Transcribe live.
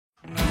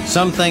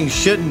Some things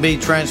shouldn't be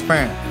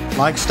transparent,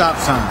 like stop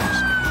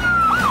signs.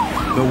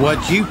 But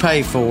what you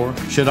pay for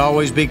should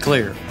always be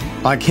clear,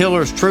 like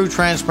Hiller's True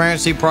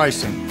Transparency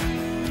Pricing.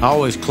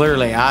 Always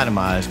clearly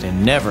itemized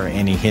and never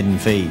any hidden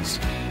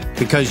fees.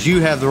 Because you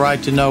have the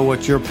right to know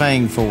what you're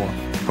paying for.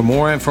 For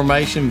more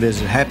information,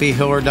 visit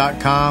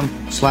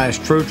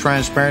happyhiller.com/true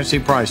transparency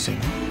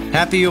pricing.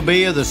 Happy you'll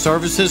be if the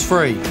service is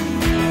free.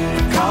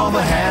 Call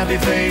the Happy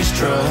Face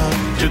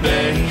Truck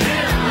today.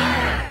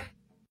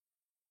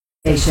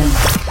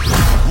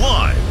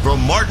 Live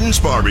from Martin's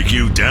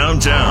Barbecue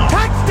downtown.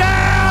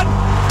 Touchdown,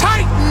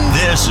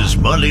 Titans! This is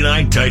Monday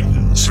Night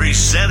Titans,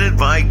 presented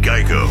by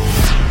Geico.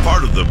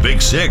 Part of the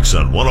Big Six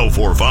on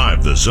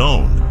 104.5 The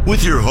Zone.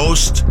 With your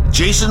host,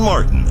 Jason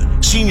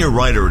Martin, senior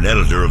writer and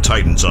editor of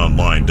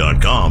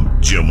TitansOnline.com,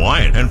 Jim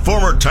Wyatt, and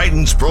former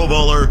Titans Pro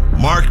Bowler,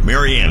 Mark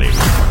Mariani.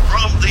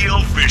 From the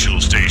official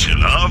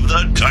station of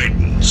the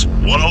Titans,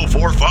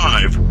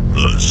 104.5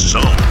 The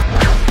Zone.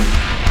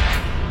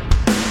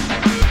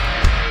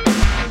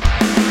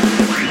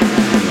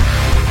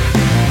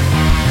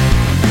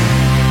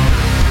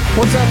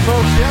 What's up,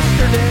 folks?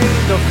 Yesterday,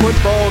 the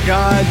football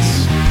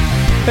gods,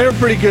 they were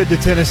pretty good to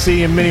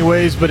Tennessee in many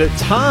ways, but at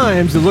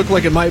times it looked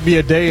like it might be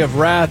a day of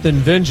wrath and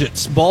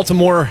vengeance.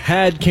 Baltimore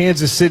had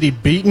Kansas City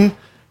beaten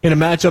in a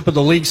matchup of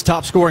the league's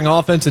top-scoring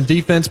offense and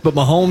defense, but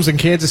Mahomes and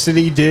Kansas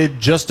City did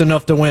just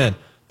enough to win.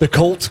 The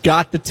Colts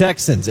got the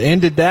Texans,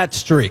 ended that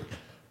streak.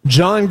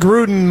 John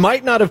Gruden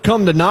might not have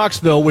come to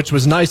Knoxville, which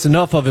was nice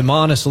enough of him,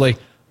 honestly,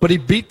 but he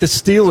beat the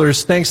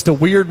Steelers thanks to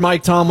weird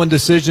Mike Tomlin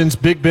decisions,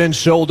 Big Ben's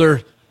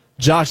shoulder,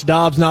 Josh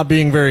Dobbs not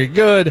being very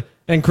good,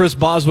 and Chris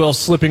Boswell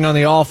slipping on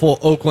the awful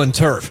Oakland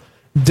turf.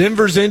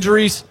 Denver's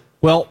injuries,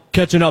 well,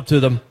 catching up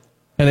to them.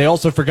 And they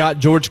also forgot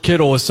George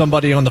Kittle as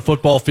somebody on the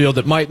football field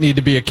that might need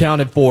to be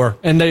accounted for,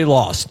 and they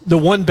lost. The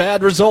one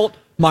bad result,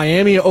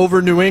 Miami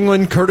over New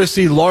England,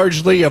 courtesy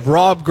largely of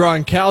Rob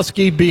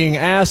Gronkowski being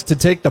asked to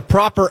take the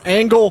proper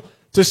angle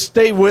to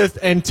stay with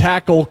and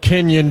tackle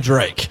Kenyon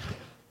Drake.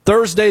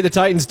 Thursday, the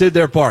Titans did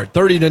their part,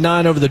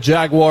 30-9 over the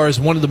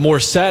Jaguars, one of the more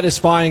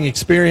satisfying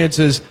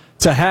experiences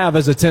to have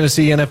as a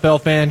Tennessee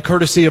NFL fan,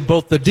 courtesy of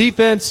both the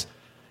defense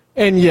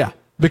and, yeah,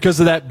 because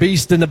of that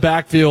beast in the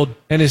backfield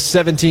and his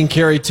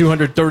 17-carry,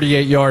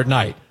 238-yard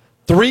night.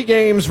 3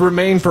 games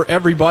remain for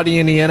everybody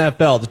in the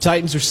NFL. The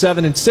Titans are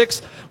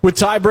 7-6 with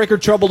tiebreaker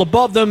trouble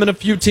above them and a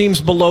few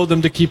teams below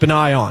them to keep an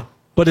eye on.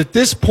 But at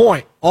this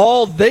point,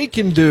 all they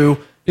can do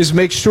is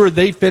make sure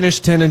they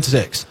finish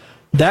 10-6.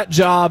 That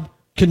job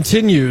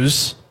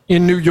continues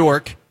in New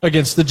York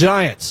against the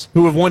Giants,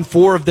 who have won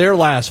 4 of their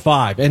last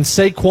 5. And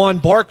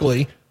Saquon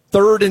Barkley,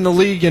 3rd in the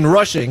league in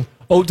rushing.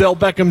 Odell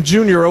Beckham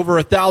Jr. over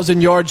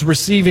 1,000 yards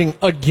receiving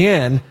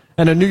again.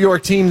 And a New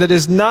York team that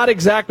is not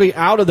exactly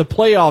out of the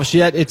playoffs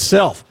yet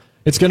itself.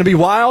 It's going to be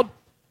wild.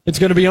 It's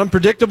going to be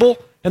unpredictable.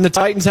 And the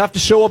Titans have to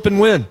show up and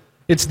win.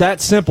 It's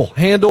that simple.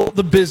 Handle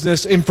the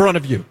business in front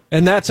of you.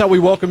 And that's how we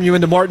welcome you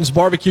into Martin's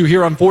Barbecue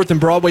here on 4th and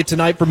Broadway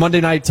tonight for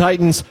Monday Night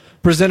Titans,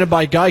 presented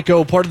by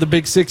Geico, part of the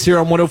Big Six here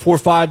on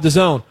 104.5 The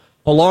Zone.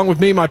 Along with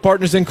me, my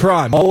partners in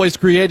crime, always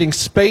creating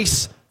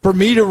space for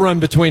me to run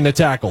between the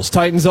tackles.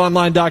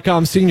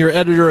 TitansOnline.com senior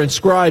editor and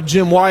scribe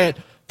Jim Wyatt,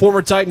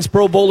 former Titans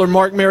Pro Bowler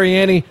Mark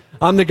Mariani.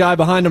 I'm the guy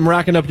behind them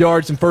racking up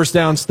yards and first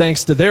downs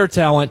thanks to their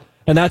talent,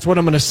 and that's what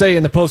I'm going to say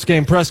in the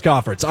post-game press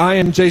conference. I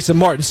am Jason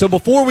Martin. So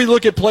before we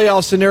look at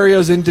playoff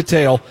scenarios in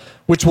detail,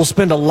 which we'll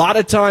spend a lot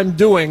of time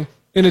doing,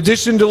 in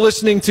addition to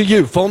listening to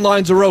you, phone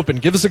lines are open.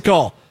 Give us a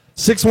call,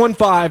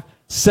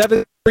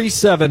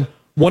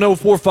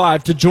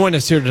 615-737-1045 to join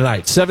us here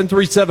tonight,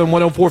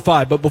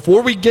 737-1045. But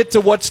before we get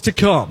to what's to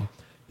come,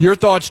 your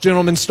thoughts,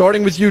 gentlemen,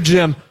 starting with you,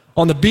 Jim,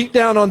 on the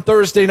beatdown on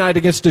Thursday night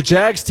against a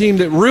Jags team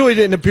that really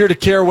didn't appear to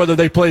care whether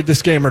they played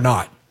this game or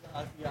not.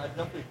 I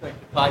definitely think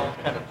the Titans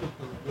kind of took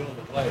the will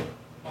away.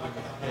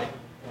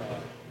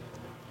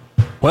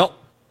 Well,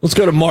 let's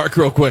go to Mark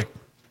real quick.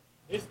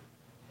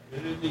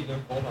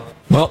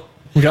 Well,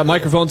 we got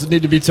microphones that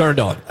need to be turned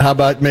on. How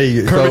about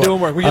me? Kirby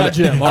doing work. We got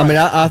Jim.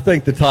 I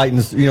think the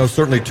Titans,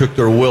 certainly took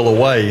their will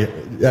away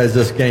as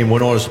this game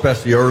went on,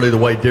 especially early, the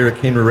way Derrick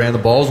Henry ran the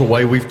balls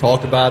away. We've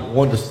talked about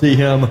wanting to see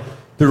him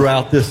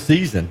throughout this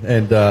season.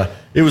 And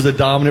it was a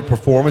dominant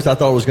performance. I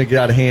thought it was going to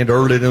get out of hand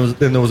early.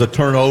 Then there was a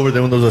turnover.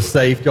 Then when there was a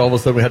safety, all of a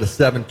sudden we had a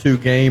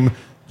 7-2 game.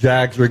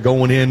 Jags were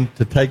going in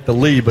to take the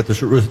lead. But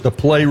the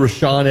play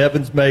Rashaan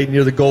Evans made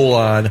near the goal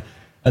line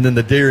and then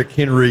the Derrick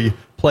Henry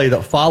play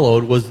that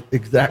followed was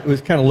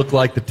kind of looked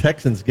like the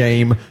Texans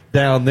game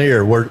down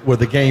there where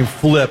the game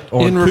flipped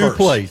on two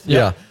plays.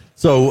 Yeah.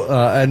 So,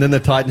 and then the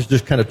Titans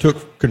just kind of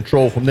took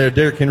control from there.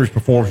 Derrick Henry's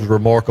performance was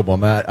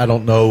remarkable. I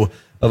don't know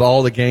of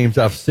all the games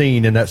I've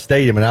seen in that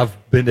stadium, and I've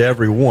been to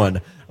every one.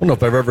 I don't know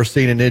if I've ever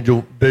seen an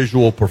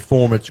individual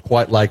performance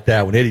quite like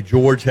that. When Eddie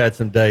George had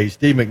some days,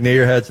 Steve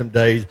McNair had some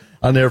days.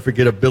 I'll never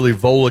forget a Billy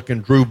Volek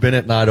and Drew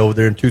Bennett night over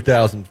there in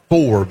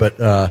 2004.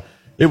 But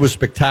it was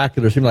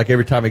spectacular. It seemed like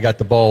every time he got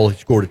the ball, he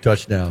scored a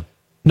touchdown.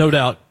 No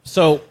doubt.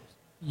 So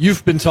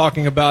you've been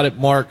talking about it,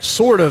 Mark.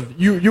 Sort of.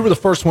 You were the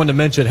first one to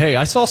mention, hey,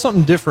 I saw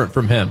something different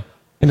from him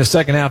in the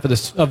second half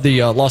of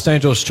the Los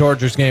Angeles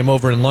Chargers game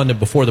over in London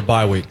before the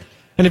bye week.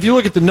 And if you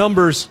look at the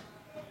numbers,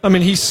 I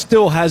mean, he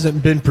still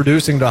hasn't been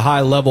producing to a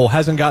high level,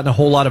 hasn't gotten a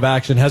whole lot of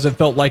action, hasn't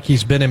felt like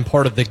he's been in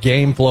part of the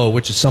game flow,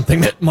 which is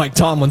something that Mike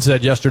Tomlin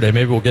said yesterday.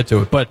 Maybe we'll get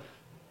to it. But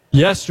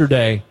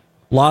yesterday,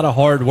 a lot of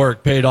hard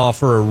work paid off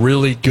for a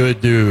really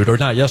good dude. Or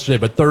not yesterday,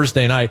 but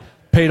Thursday night,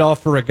 paid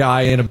off for a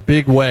guy in a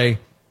big way.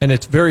 And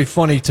it's very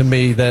funny to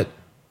me that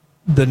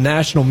the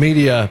national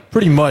media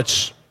pretty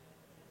much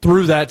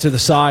threw that to the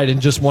side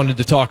and just wanted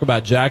to talk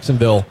about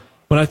Jacksonville,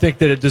 when I think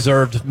that it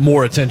deserved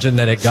more attention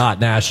than it got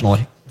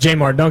nationally.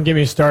 J-Mart, don't get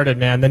me started,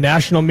 man. The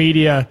national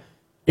media,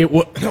 it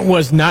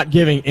was not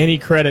giving any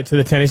credit to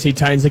the Tennessee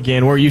Titans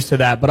again. We're used to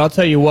that. But I'll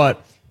tell you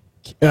what,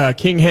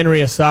 King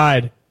Henry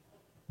aside,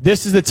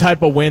 this is the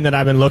type of win that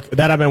I've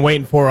been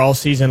waiting for all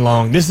season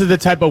long. This is the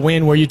type of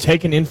win where you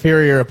take an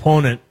inferior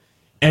opponent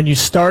and you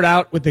start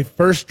out with the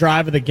first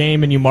drive of the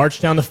game and you march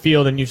down the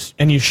field and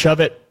you shove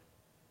it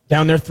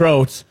down their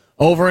throats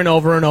over and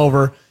over and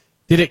over.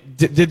 Did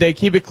they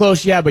keep it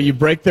close? Yeah, but you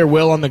break their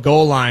will on the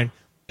goal line.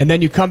 And then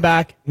you come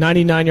back,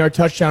 99-yard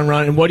touchdown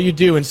run, and what do?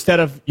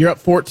 You're up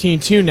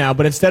 14-2 now,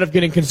 but instead of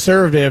getting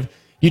conservative,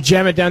 you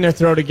jam it down their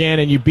throat again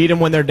and you beat them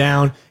when they're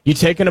down. You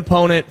take an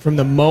opponent from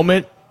the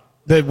moment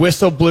the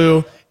whistle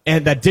blew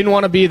and that didn't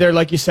want to be there,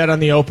 like you said on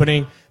the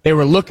opening. They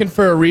were looking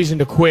for a reason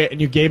to quit,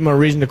 and you gave them a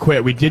reason to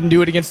quit. We didn't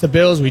do it against the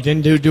Bills. We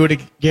didn't do it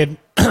again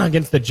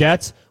against the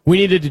Jets. We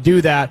needed to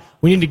do that.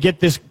 We need to get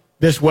this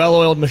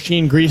well-oiled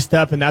machine greased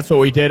up, and that's what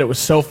we did. It was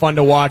so fun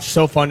to watch,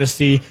 so fun to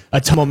see a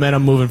ton of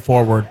momentum moving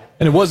forward.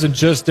 And it wasn't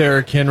just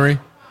Derrick Henry.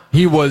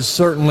 He was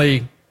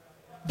certainly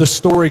the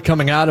story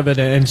coming out of it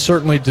and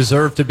certainly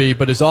deserved to be,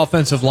 but his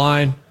offensive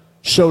line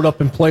showed up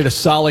and played a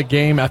solid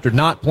game after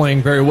not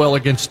playing very well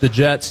against the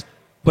Jets.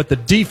 But the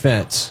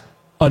defense,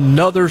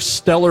 another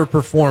stellar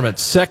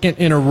performance, second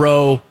in a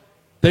row.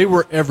 They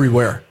were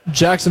everywhere.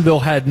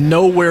 Jacksonville had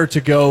nowhere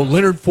to go.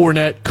 Leonard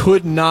Fournette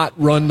could not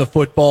run the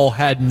football,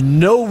 had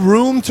no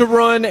room to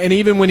run, and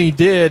even when he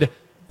did,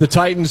 the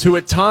Titans, who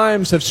at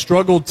times have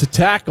struggled to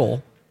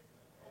tackle,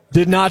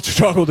 did not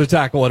struggle to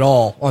tackle at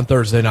all on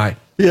Thursday night.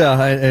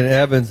 Yeah, and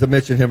Evans, I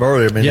mentioned him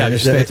earlier. I mean, yeah,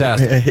 he's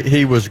fantastic.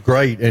 He was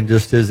great, and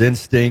just his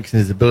instincts and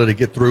his ability to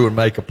get through and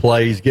make a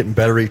play. He's getting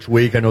better each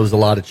week. I know there's a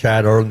lot of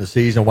chat early in the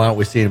season. Why aren't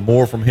we seeing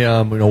more from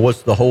him? You know,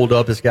 what's the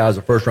holdup? This guy's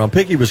a first-round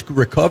pick. He was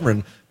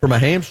recovering from a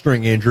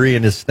hamstring injury,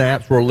 and his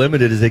snaps were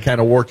limited as he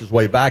kind of worked his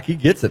way back. He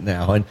gets it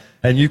now,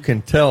 and you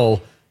can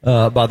tell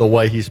by the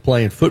way he's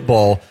playing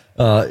football.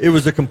 It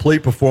was a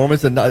complete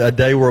performance, and a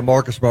day where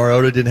Marcus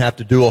Mariota didn't have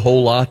to do a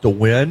whole lot to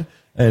win.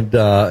 And,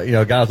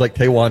 guys like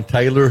Taywan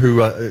Taylor,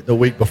 who the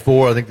week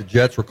before, I think the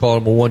Jets were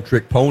calling him a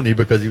one-trick pony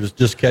because he was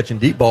just catching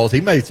deep balls. He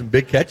made some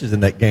big catches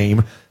in that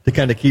game to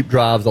kind of keep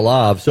drives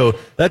alive. So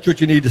that's what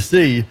you need to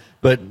see.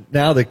 But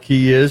now the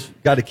key is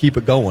got to keep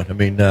it going. I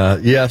mean,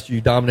 yes, you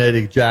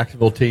dominated a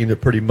Jacksonville team that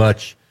pretty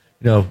much,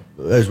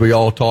 as we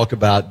all talk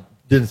about,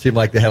 didn't seem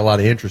like they had a lot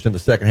of interest in the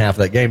second half of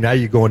that game. Now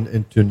you're going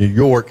into New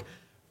York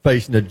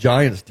facing a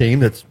Giants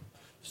team that's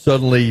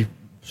suddenly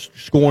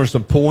scoring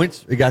some points.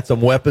 They got some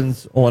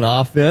weapons on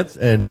offense,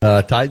 and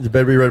Titans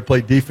better be ready to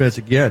play defense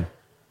again.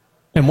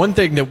 And one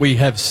thing that we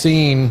have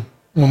seen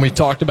when we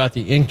talked about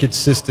the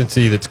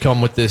inconsistency that's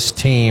come with this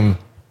team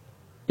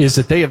is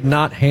that they have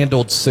not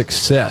handled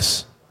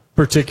success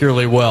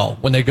particularly well.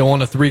 When they go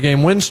on a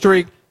 3-game win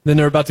streak, then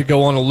they're about to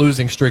go on a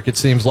losing streak, it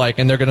seems like,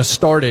 and they're going to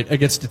start it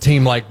against a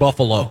team like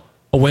Buffalo,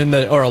 a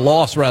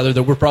loss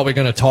that we're probably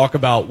going to talk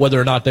about whether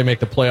or not they make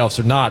the playoffs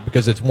or not,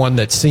 because it's one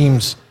that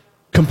seems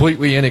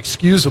completely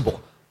inexcusable.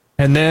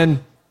 And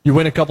then you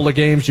win a couple of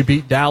games. You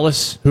beat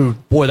Dallas, who,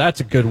 boy,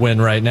 that's a good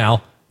win right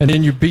now. And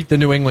then you beat the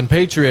New England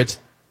Patriots.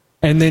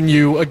 And then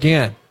you,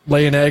 again,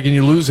 lay an egg and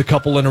you lose a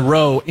couple in a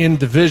row in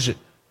division.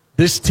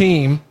 This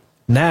team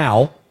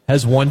now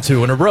has won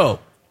 2 in a row.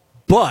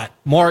 But,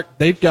 Mark,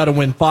 they've got to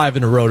win 5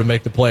 in a row to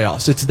make the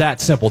playoffs. It's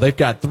that simple. They've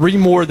got 3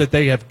 more that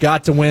they have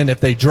got to win. If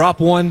they drop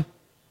one,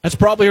 that's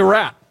probably a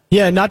wrap.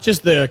 Yeah, not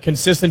just the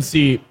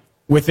consistency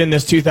within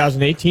this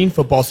 2018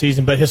 football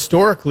season, but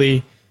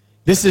historically,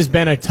 this has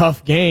been a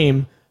tough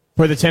game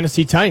for the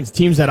Tennessee Titans.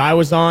 Teams that I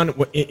was on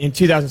in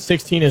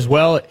 2016 as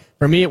well.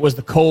 For me, it was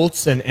the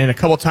Colts and a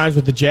couple times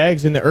with the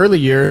Jags in the early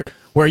year,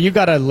 where you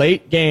got a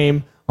late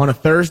game on a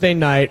Thursday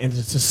night, and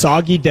it's a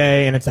soggy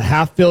day, and it's a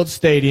half-filled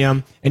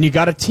stadium, and you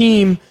got a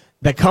team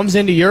that comes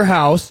into your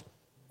house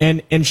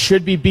and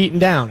should be beaten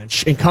down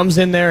and comes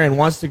in there and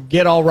wants to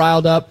get all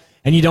riled up,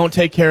 and you don't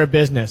take care of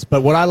business.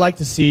 But what I like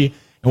to see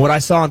and what I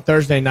saw on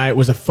Thursday night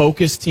was a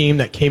focused team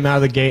that came out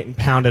of the gate and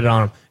pounded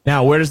on them.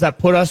 Now, where does that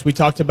put us? We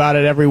talked about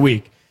it every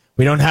week.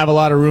 We don't have a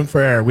lot of room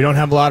for error. We don't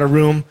have a lot of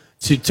room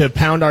to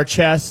pound our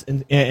chests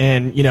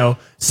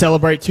and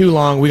celebrate too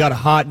long. We got a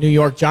hot New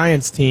York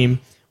Giants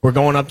team. We're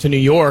going up to New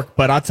York.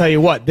 But I'll tell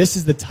you what, this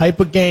is the type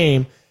of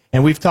game,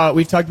 and we've talked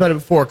about it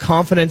before,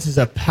 confidence is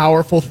a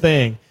powerful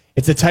thing.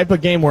 It's a type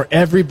of game where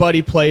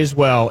everybody plays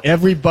well.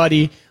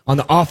 Everybody on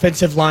the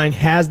offensive line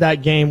has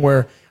that game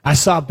where I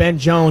saw Ben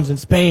Jones and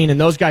Spain and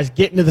those guys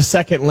get into the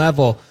second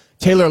level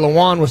Taylor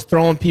Lewan was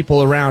throwing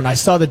people around. I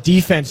saw the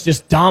defense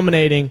just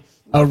dominating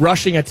a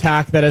rushing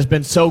attack that has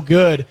been so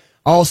good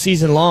all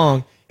season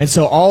long. And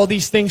so all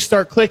these things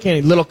start clicking.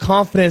 A little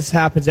confidence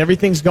happens.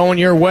 Everything's going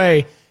your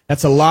way.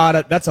 That's a lot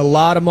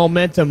of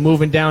momentum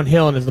moving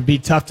downhill, and it'll be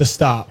tough to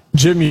stop.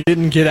 Jim, you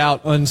didn't get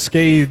out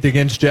unscathed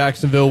against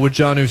Jacksonville with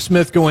Jonnu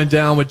Smith going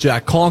down, with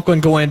Jack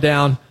Conklin going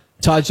down,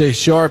 Tajay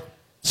Sharp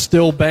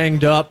still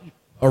banged up.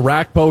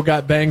 Arakpo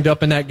got banged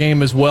up in that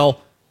game as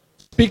well.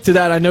 Speak to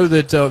that. I know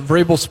that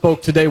Vrabel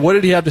spoke today. What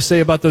did he have to say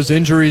about those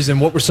injuries,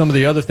 and what were some of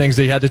the other things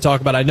that he had to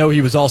talk about? I know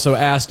he was also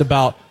asked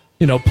about,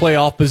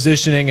 playoff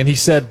positioning, and he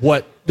said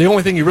the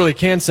only thing he really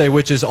can say,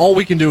 which is all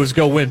we can do is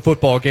go win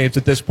football games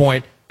at this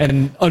point.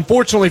 And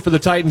unfortunately for the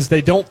Titans,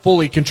 they don't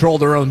fully control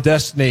their own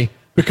destiny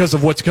because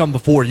of what's come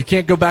before. You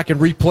can't go back and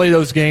replay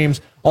those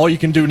games. All you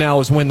can do now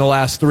is win the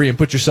last 3 and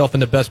put yourself in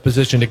the best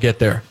position to get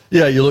there.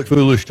 Yeah, you look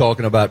foolish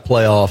talking about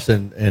playoffs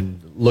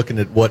and looking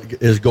at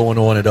what is going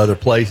on at other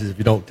places if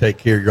you don't take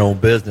care of your own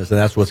business, and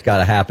that's what's got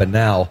to happen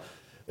now.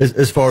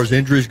 As far as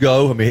injuries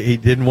go, I mean, he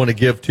didn't want to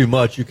give too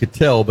much, you could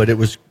tell, but it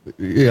was,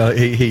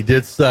 he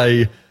did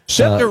say...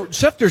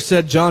 Schefter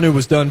said Jonnu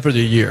was done for the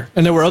year,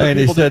 and there were other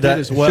people that did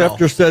as well.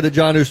 Schefter said that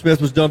Jonnu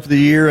Smith was done for the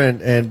year,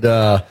 and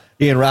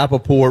Ian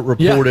Rappaport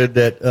reported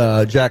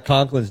that Jack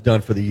Conklin's done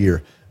for the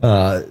year.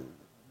 That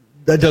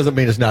doesn't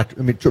mean it's not.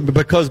 I mean,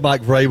 because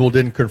Mike Vrabel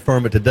didn't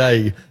confirm it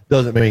today,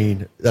 doesn't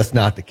mean that's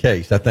not the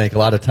case. I think a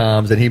lot of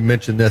times, and he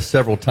mentioned this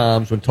several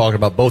times when talking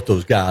about both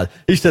those guys,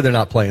 he said they're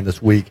not playing this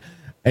week,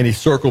 and he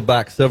circled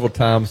back several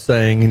times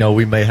saying,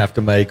 we may have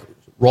to make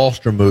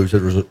roster moves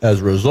as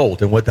a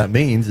result, and what that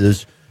means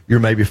is you're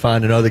maybe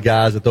finding other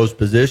guys at those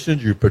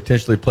positions. You're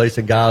potentially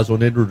placing guys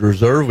on injured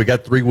reserve. We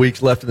got 3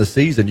 weeks left in the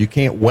season. You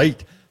can't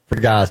wait for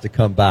guys to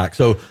come back.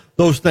 So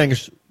those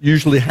things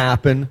usually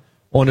happen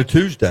on a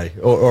Tuesday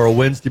or a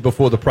Wednesday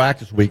before the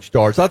practice week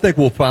starts. I think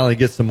we'll finally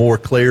get some more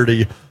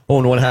clarity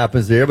on what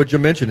happens there. But you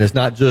mentioned it's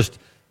not just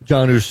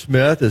Jonnu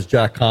Smith, it's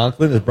Jack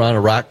Conklin, it's Brian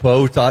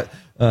Arakpo.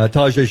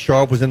 Tajay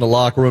Sharp was in the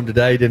locker room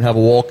today, didn't have a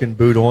walking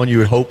boot on. You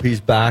would hope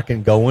he's back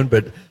and going.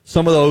 But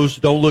some of those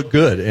don't look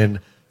good. And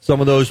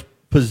some of those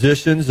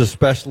positions,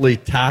 especially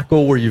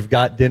tackle, where you've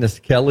got Dennis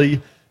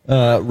Kelly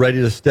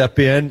ready to step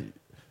in.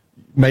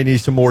 May need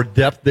some more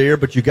depth there,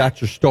 but you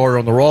got your starter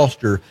on the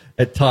roster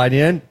at tight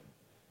end.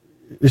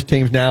 This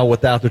team's now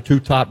without the 2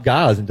 top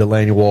guys in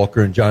Delanie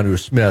Walker and Jonnu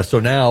Smith. So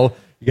now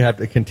you have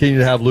to continue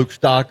to have Luke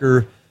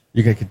Stocker.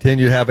 You can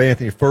continue to have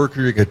Anthony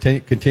Firker. You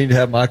can continue to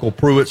have Michael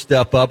Pruitt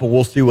step up, and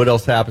we'll see what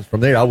else happens from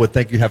there. I would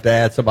think you have to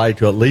add somebody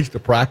to at least a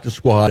practice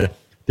squad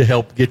to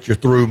help get you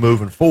through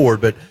moving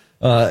forward. But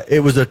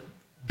it was a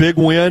big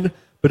win,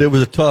 but it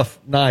was a tough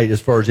night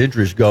as far as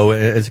injuries go,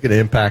 and it's going to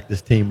impact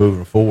this team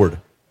moving forward.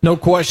 No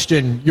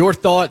question. Your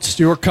thoughts,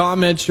 your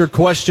comments, your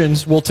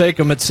questions, we'll take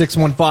them at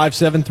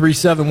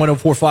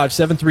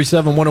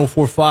 615-737-1045,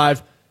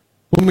 737-1045.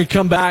 When we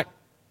come back,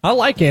 I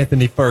like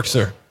Anthony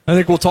Firkser. I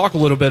think we'll talk a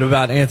little bit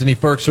about Anthony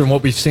Firkser and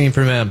what we've seen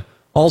from him.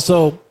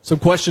 Also, some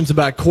questions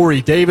about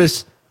Corey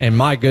Davis, and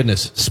my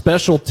goodness,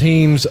 special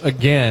teams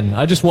again.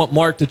 I just want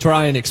Mark to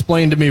try and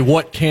explain to me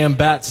what Cam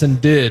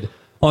Batson did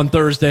on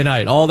Thursday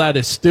night. All that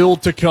is still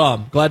to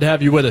come. Glad to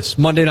have you with us.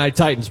 Monday Night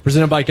Titans,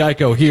 presented by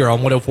Geico here on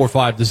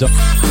 104.5 The Zone.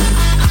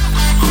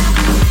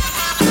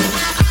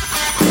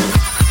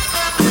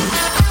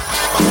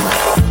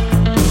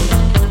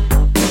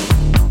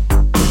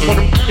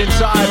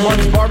 Inside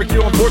Martin's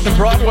Barbecue on 4th and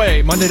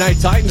Broadway. Monday Night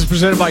Titans,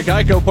 presented by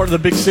Geico, part of the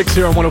Big Six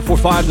here on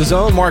 104.5 The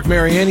Zone. Mark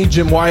Mariani,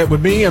 Jim Wyatt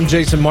with me. I'm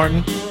Jason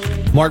Martin.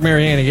 Mark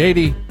Mariani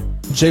 80,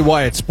 Jay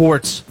Wyatt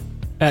Sports.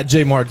 At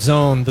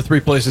JMartZone, the 3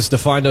 places to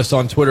find us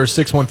on Twitter,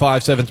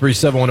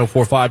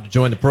 615-737-1045 to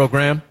join the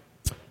program.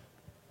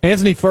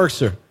 Anthony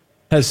Firkser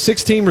has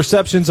 16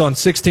 receptions on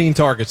 16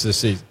 targets this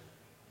season.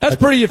 That's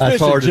pretty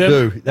efficient, That's hard Jim.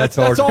 to do. That's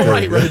hard all to do.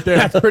 right there.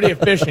 That's pretty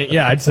efficient,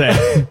 yeah, I'd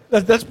say.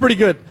 That's pretty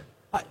good.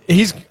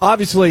 He's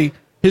obviously,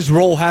 his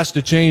role has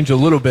to change a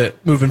little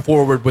bit moving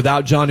forward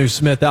without Jonnu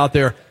Smith out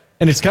there.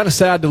 And it's kind of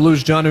sad to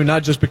lose Jonnu,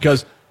 not just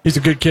because he's a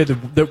good kid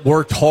that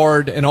worked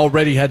hard and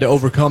already had to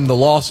overcome the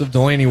loss of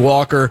Delanie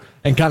Walker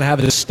and kind of have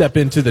to step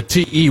into the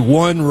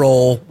TE1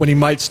 role when he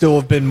might still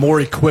have been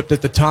more equipped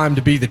at the time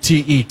to be the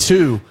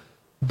TE2.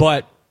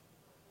 But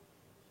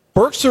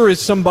Firkser is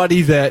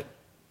somebody that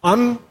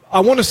I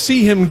want to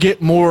see him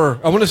get more.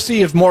 I want to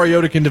see if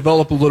Mariota can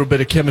develop a little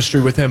bit of chemistry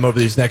with him over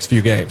these next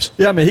few games.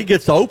 Yeah, I mean, he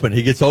gets open.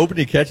 He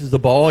catches the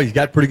ball. He's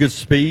got pretty good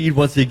speed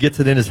once he gets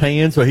it in his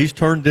hand, so he's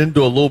turned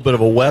into a little bit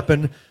of a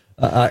weapon.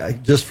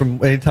 Just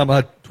from anytime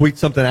I tweet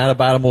something out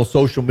about him on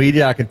social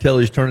media, I can tell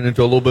he's turning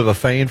into a little bit of a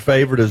fan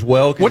favorite as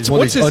well. What's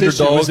his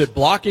issue? Is it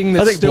blocking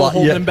that's still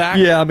holding him back?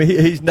 Yeah, I mean,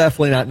 he's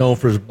definitely not known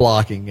for his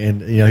blocking,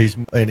 and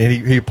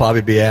he'll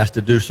probably be asked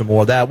to do some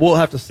more of that. We'll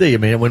have to see. I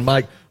mean, when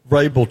Mike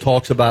Vrabel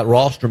talks about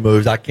roster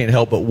moves, I can't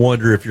help but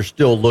wonder if you're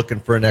still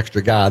looking for an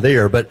extra guy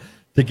there. But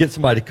to get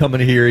somebody to come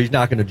in here, he's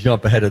not going to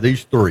jump ahead of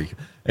these 3.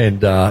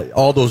 And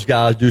all those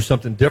guys do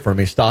something different. I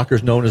mean,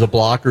 Stocker's known as a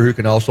blocker who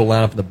can also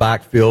line up in the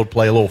backfield,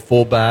 play a little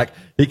fullback.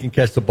 He can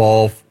catch the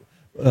ball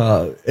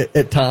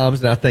at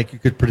times, and I think you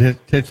could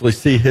potentially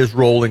see his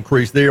role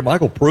increase there.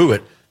 Michael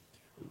Pruitt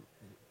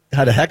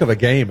had a heck of a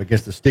game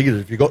against the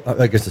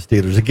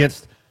Steelers.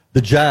 Against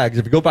the Jags,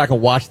 if you go back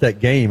and watch that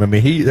game, I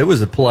mean, there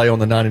was a play on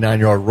the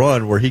 99-yard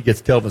run where he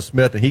gets Telvin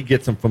Smith, and he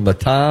gets him from the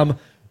time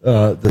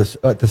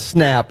the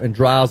snap and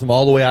drives him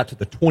all the way out to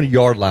the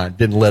 20-yard line,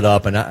 didn't let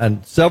up.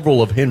 And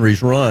several of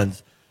Henry's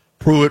runs,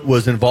 Pruitt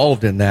was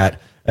involved in that.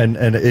 And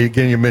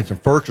again, you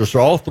mentioned Firkser. So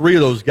all three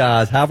of those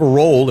guys have a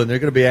role, and they're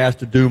going to be asked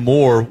to do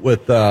more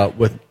with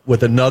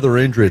another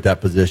injury at that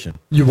position.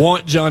 You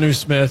want Jonnu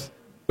Smith,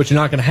 but you're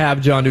not going to have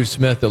Jonnu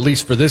Smith, at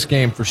least for this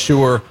game for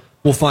sure.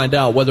 We'll find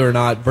out whether or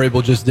not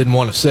Vrabel just didn't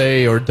want to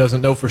say or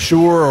doesn't know for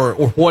sure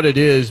or what it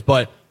is.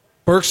 But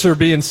Firkser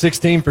being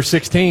 16 for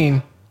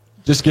 16,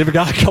 just give a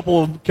guy a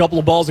couple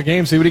of balls a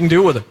game, see what he can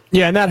do with it.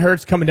 Yeah, and that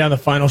hurts coming down the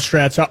final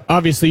stretch.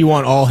 Obviously, you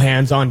want all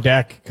hands on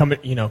deck coming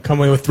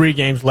with 3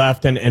 games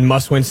left and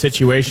must-win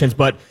situations.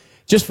 But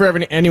just for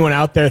anyone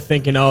out there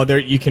thinking,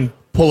 you can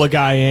pull a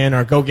guy in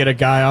or go get a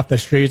guy off the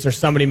streets or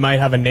somebody might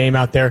have a name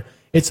out there,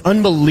 it's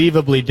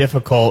unbelievably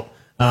difficult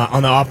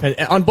on the offense,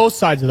 on both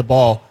sides of the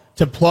ball,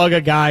 to plug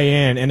a guy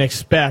in and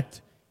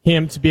expect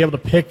him to be able to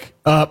pick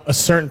up a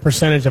certain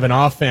percentage of an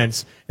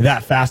offense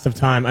that fast of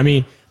time. I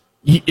mean,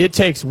 it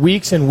takes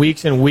weeks and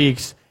weeks and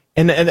weeks,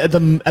 and at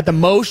the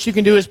most you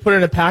can do is put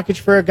in a package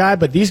for a guy,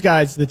 but these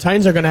guys, the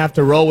Titans are going to have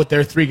to roll with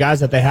their 3 guys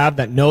that they have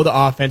that know the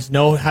offense,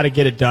 know how to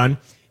get it done.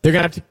 They're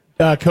going to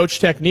have to coach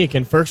technique,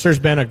 and Firkser's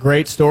been a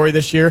great story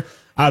this year.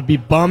 I'd be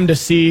bummed to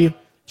see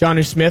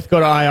Jonnu Smith go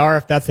to IR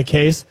if that's the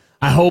case.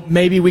 I hope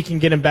maybe we can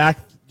get him back,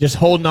 just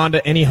holding on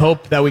to any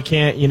hope that we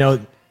can't,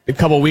 a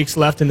couple weeks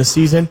left in the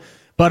season.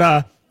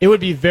 But it would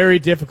be very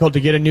difficult to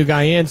get a new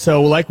guy in.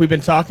 So like we've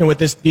been talking with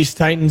these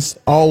Titans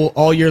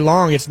all year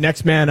long, it's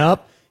next man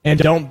up, and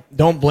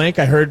don't blink.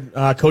 I heard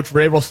Coach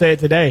Vrabel say it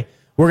today.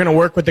 We're going to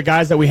work with the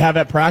guys that we have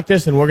at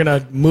practice, and we're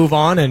going to move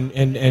on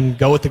and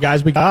go with the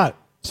guys we got.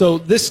 So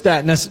this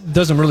stat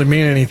doesn't really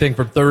mean anything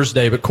from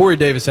Thursday, but Corey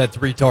Davis had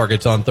 3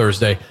 targets on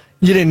Thursday.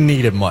 You didn't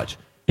need him much.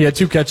 He had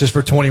 2 catches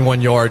for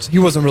 21 yards. He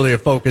wasn't really a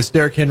focus.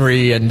 Derrick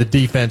Henry and the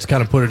defense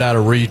kind of put it out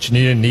of reach, and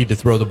he didn't need to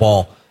throw the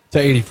ball to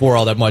 84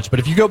 all that much. But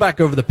if you go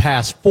back over the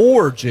past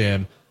 4,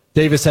 Jim,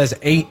 Davis has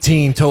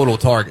 18 total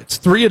targets.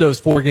 3 of those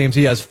 4 games,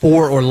 he has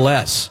 4 or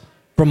less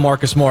from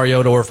Marcus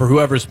Mariota or for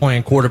whoever's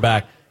playing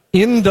quarterback.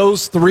 In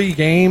those 3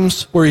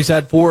 games where he's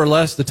had 4 or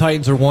less, the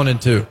Titans are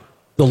 1-2.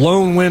 The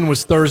lone win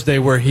was Thursday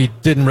where he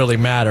didn't really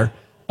matter.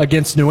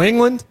 Against New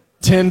England,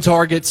 10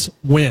 targets,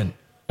 win.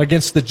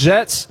 Against the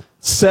Jets,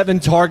 7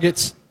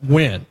 targets,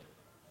 win.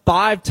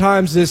 5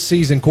 times this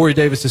season, Corey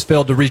Davis has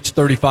failed to reach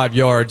 35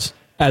 yards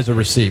as a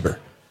receiver.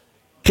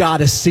 Got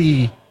to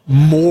see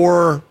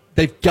more.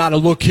 They've got to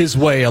look his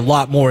way a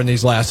lot more in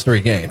these last 3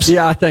 games.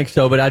 Yeah, I think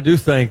so, but I do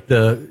think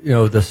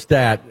the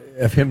stat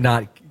of him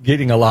not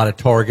getting a lot of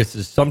targets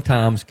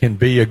sometimes can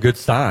be a good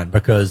sign,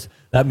 because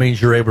that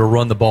means you're able to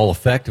run the ball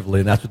effectively,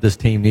 and that's what this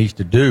team needs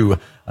to do,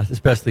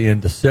 especially in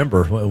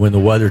December when the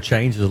weather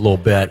changes a little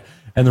bit.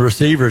 And the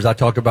receivers, I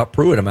talk about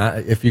Pruitt.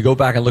 If you go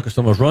back and look at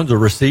some of those runs, the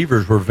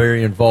receivers were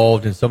very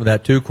involved in some of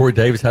that too. Corey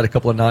Davis had a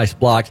couple of nice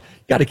blocks.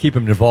 You got to keep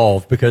him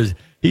involved, because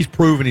he's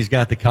proven he's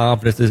got the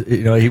confidence.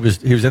 He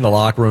was in the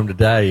locker room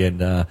today,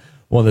 and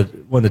one of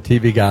the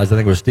TV guys, I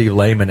think it was Steve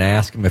Lehman,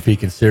 asked him if he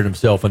considered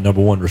himself a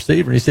number 1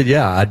 receiver, and he said,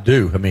 "Yeah, I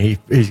do." I mean,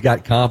 he's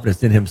got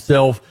confidence in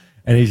himself,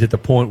 and he's at the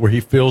point where he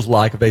feels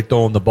like if they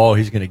throw him the ball,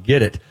 he's going to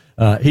get it.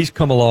 He's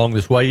come along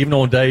this way, even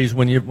on days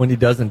when he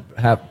doesn't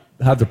have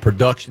the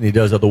production he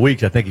does other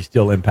weeks. I think he's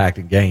still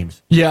impacting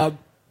games. Yeah,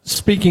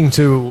 speaking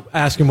to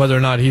asking whether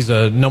or not he's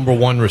a number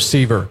 1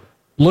 receiver,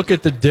 look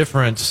at the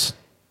difference.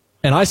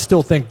 And I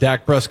still think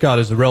Dak Prescott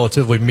is a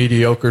relatively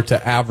mediocre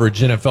to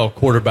average NFL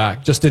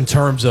quarterback, just in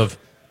terms of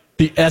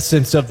the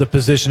essence of the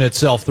position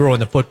itself, throwing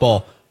the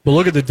football. But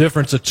look at the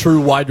difference a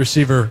true wide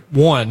receiver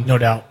 1, no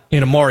doubt,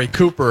 in Amari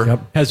Cooper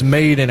has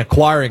made in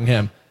acquiring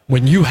him.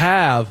 When you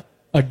have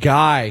a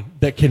guy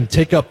that can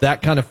take up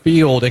that kind of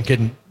field and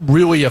can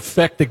really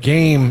affect the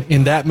game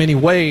in that many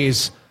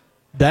ways,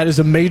 that is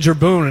a major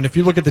boon. And if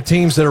you look at the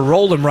teams that are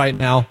rolling right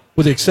now,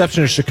 with the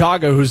exception of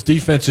Chicago, whose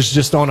defense is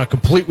just on a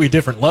completely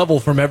different level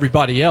from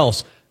everybody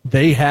else,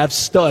 they have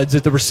studs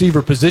at the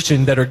receiver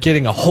position that are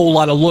getting a whole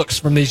lot of looks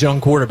from these young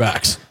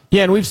quarterbacks.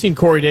 Yeah, and we've seen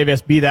Corey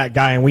Davis be that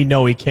guy, and we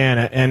know he can.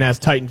 And as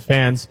Titan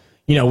fans,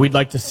 we'd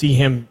like to see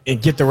him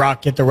get the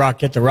rock.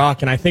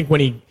 And I think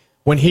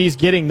when he's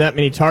getting that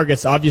many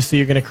targets, obviously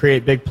you're going to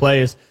create big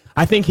plays.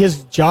 I think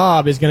his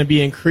job is going to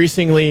be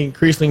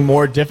increasingly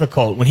more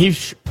difficult. When he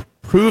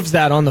proves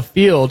that on the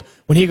field,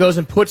 when he goes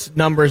and puts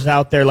numbers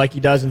out there like he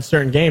does in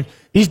certain games,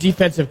 these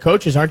defensive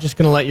coaches aren't just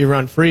going to let you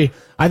run free.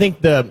 I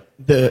think the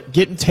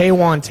getting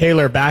Taywan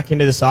Taylor back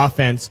into this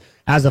offense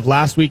as of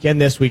last week and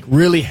this week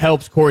really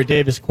helps Corey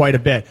Davis quite a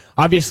bit.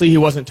 Obviously, he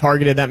wasn't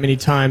targeted that many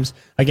times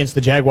against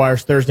the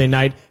Jaguars Thursday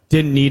night.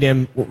 Didn't need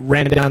him,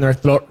 ran it down their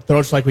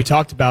throats like we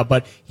talked about,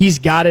 but he's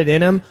got it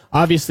in him.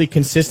 Obviously,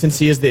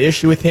 consistency is the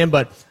issue with him,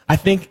 but I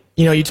think,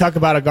 you talk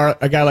about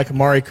a guy like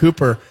Amari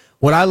Cooper.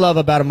 What I love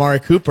about Amari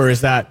Cooper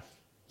is that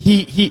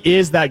he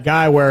is that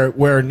guy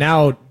where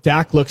now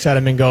Dak looks at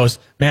him and goes,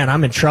 man,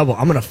 I'm in trouble.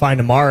 I'm going to find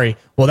Amari.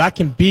 Well, that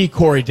can be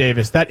Corey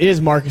Davis. That is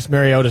Marcus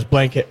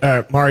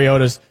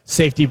Mariota's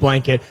safety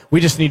blanket.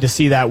 We just need to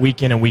see that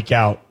week in and week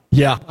out.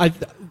 Yeah,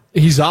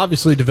 he's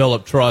obviously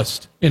developed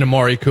trust in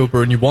Amari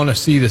Cooper, and you want to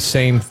see the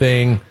same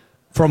thing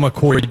from a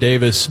Corey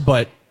Davis,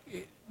 but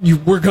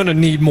we're going to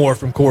need more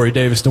from Corey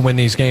Davis to win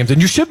these games,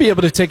 and you should be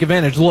able to take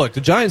advantage. Look,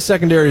 the Giants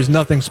secondary is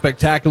nothing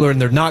spectacular,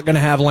 and they're not going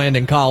to have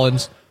Landon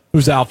Collins,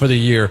 who's out for the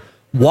year.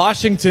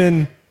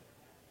 Washington,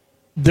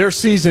 their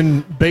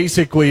season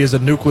basically is a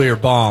nuclear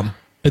bomb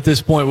at this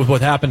point with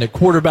what happened at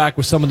quarterback,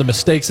 with some of the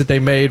mistakes that they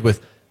made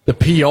with the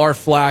PR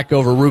flack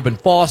over Reuben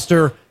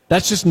Foster.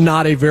 That's just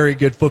not a very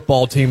good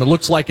football team. It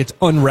looks like it's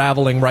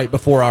unraveling right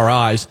before our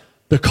eyes.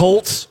 The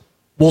Colts,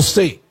 we'll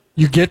see.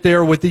 You get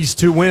there with these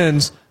 2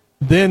 wins,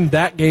 then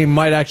that game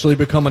might actually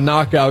become a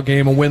knockout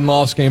game, a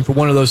win-loss game for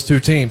one of those 2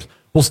 teams.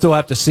 We'll still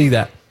have to see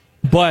that.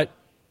 But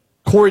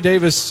Corey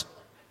Davis,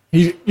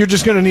 you're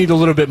just going to need a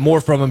little bit more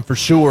from him for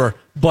sure.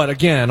 But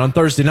again, on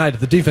Thursday night,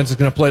 if the defense is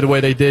going to play the way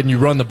they did and you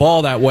run the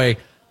ball that way,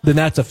 then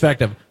that's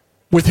effective.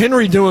 With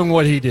Henry doing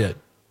what he did,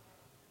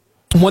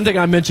 one thing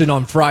I mentioned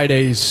on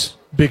Friday's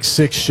Big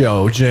Six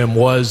show, Jim,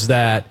 was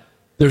that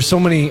there's so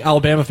many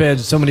Alabama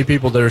fans and so many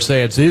people that are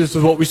saying, see, this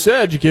is what we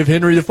said. You give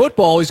Henry the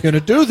football, he's going to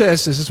do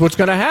this. This is what's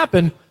going to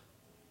happen.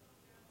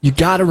 You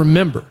got to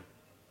remember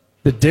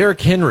that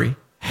Derrick Henry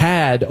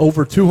had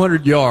over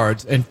 200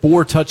 yards and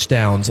 4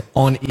 touchdowns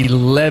on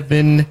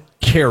 11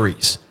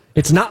 carries.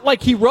 It's not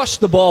like he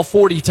rushed the ball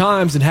 40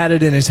 times and had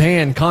it in his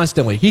hand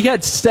constantly. He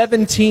had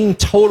 17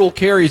 total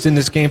carries in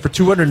this game for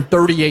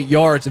 238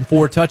 yards and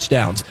 4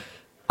 touchdowns.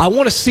 I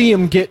want to see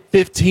him get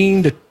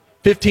 15 to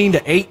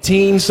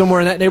 18, somewhere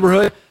in that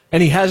neighborhood,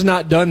 and he has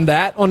not done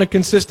that on a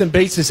consistent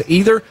basis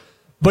either.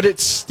 But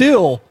it's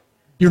still,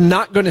 you're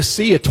not going to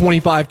see a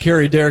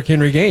 25-carry Derrick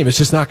Henry game. It's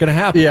just not going to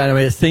happen. Yeah, I mean,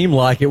 it seemed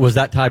like it was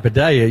that type of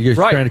day. You're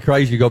kind of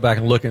crazy. You go back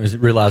and look and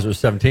realize it was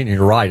 17, and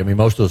you're right. I mean,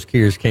 most of those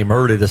carries came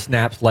early. The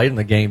snaps late in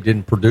the game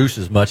didn't produce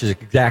as much.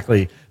 It's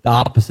exactly the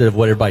opposite of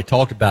what everybody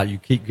talked about. You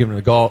keep giving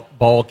him the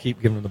ball,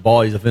 keep giving him the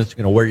ball. He's eventually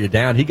going to wear you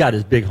down. He got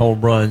his big home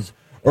runs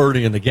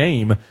early in the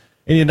game,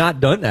 and you've not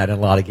done that in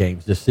a lot of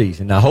games this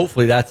season. Now,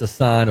 hopefully that's a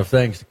sign of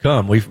things to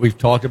come. We've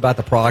talked about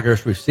the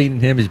progress we've seen in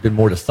him. He's been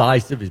more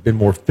decisive. He's been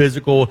more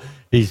physical.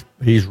 He's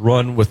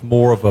run with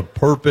more of a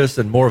purpose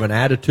and more of an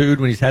attitude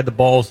when he's had the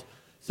balls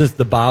since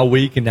the bye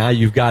week, and now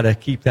you've got to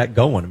keep that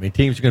going. I mean,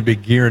 teams are going to be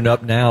gearing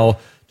up now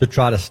to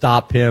try to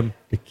stop him,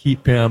 to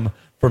keep him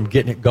from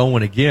getting it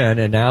going again,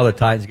 and now the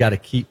Titans got to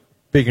keep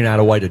figuring out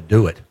a way to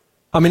do it.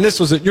 I mean,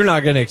 you're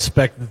not going to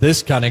expect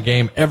this kind of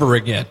game ever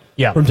again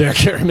from Derrick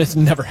Henry. It's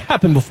never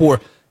happened before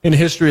in the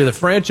history of the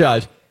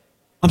franchise.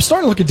 I'm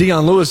starting to look at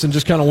Dion Lewis and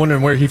just kind of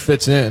wondering where he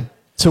fits in.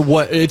 To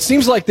what it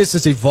seems like this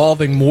is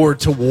evolving more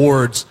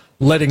towards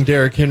letting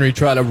Derrick Henry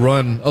try to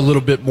run a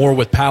little bit more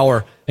with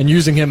power and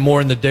using him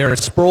more in the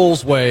Darren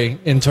Sproles way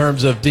in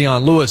terms of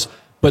Dion Lewis.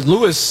 But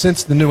Lewis,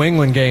 since the New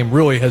England game,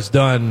 really has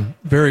done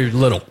very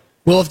little.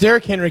 Well, if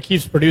Derrick Henry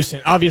keeps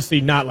producing,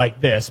 obviously not like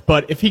this,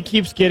 but if he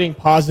keeps getting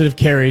positive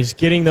carries,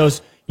 getting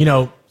those,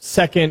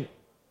 second,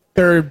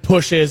 third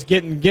pushes,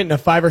 getting a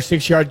 5 or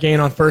 6 yard gain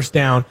on first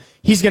down,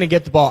 he's going to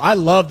get the ball. I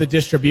love the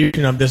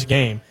distribution of this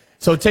game.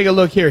 So take a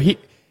look here.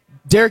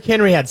 Derrick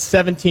Henry had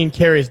 17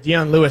 carries,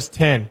 Dion Lewis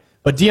 10,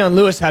 but Dion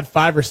Lewis had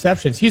 5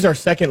 receptions. He's our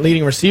second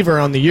leading receiver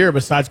on the year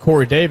besides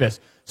Corey Davis.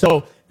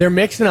 So they're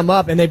mixing them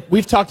up, and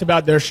we've talked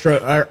about their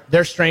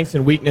strengths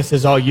and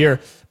weaknesses all year.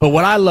 But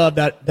what I love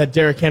that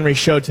Derrick Henry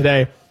showed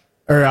today,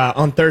 or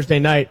on Thursday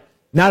night,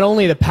 not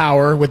only the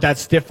power with that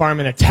stiff arm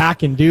and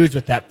attacking dudes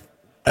with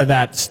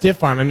that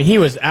stiff arm. I mean, he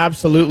was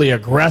absolutely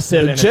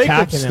aggressive and attacking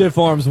them. Jacob's stiff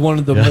arm is one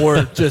of the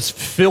more just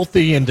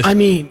filthy and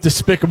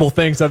despicable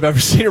things I've ever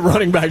seen a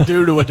running back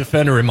do to a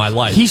defender in my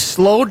life. He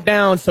slowed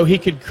down so he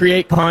could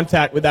create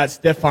contact with that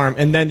stiff arm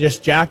and then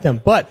just jacked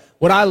him. But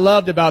what I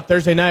loved about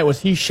Thursday night was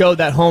he showed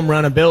that home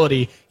run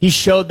ability. He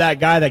showed that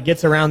guy that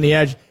gets around the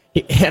edge.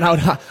 And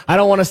I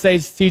don't want to say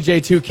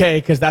CJ2K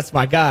because that's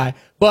my guy,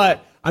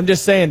 but I'm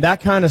just saying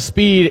that kind of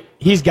speed,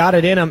 he's got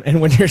it in him.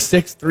 And when you're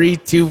 6'3",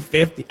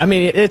 250, I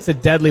mean, it's a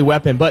deadly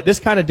weapon. But this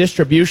kind of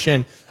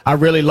distribution I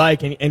really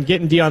like, and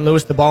getting Dion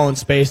Lewis the ball in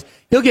space,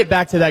 he'll get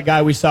back to that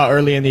guy we saw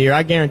early in the year.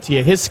 I guarantee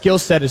you. His skill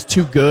set is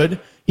too good.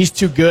 He's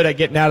too good at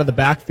getting out of the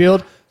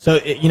backfield. So,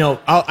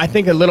 I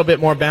think a little bit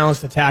more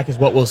balanced attack is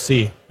what we'll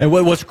see. And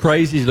what's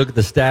crazy is look at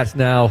the stats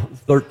now,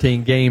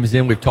 13 games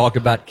in. We've talked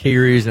about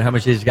carries and how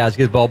much these guys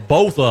get the ball.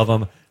 Both of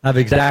them have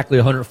exactly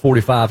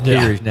 145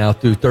 carries now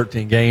through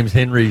 13 games.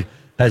 Henry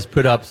has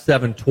put up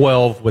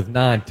 712 with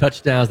 9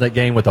 touchdowns that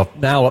game, with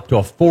now up to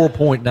a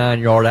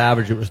 4.9-yard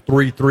average. It was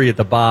 3-3 at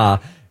the bye.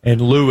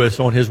 And Lewis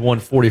on his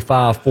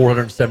 145,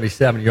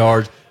 477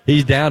 yards.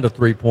 He's down to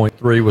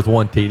 3.3 with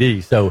 1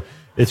 TD. So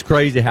it's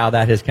crazy how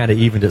that has kind of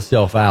evened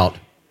itself out.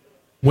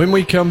 When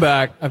we come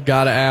back, I've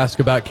got to ask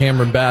about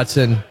Cameron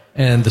Batson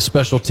and the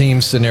special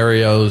teams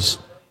scenarios.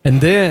 And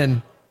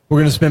then we're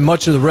going to spend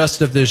much of the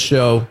rest of this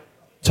show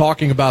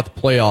talking about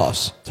the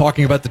playoffs,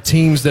 talking about the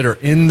teams that are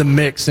in the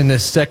mix in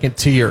this second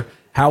tier,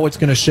 how it's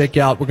going to shake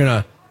out. We're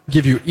going to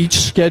give you each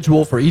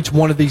schedule for each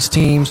one of these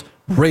teams,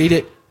 rate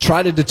it,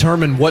 try to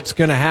determine what's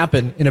going to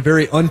happen in a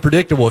very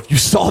unpredictable. If you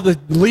saw the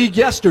league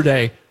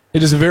yesterday,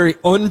 it is a very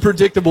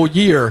unpredictable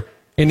year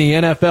in the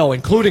NFL,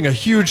 including a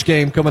huge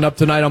game coming up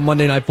tonight on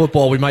Monday Night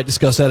Football. We might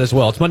discuss that as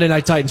well. It's Monday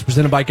Night Titans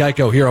presented by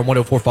Geico here on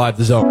 104.5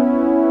 The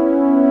Zone.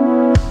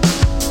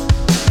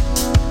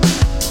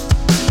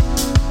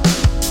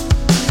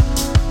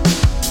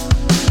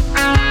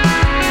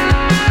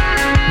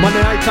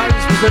 Monday Night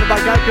Titans presented by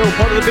Geico,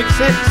 part of the Big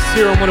Six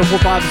here on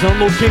 104.5 The Zone.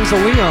 Little Kings of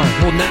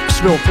Leon, little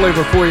Nashville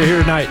flavor for you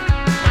here tonight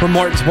from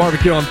Martin's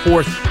Barbecue on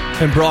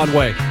 4th and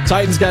Broadway.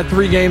 Titans got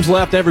 3 games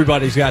left.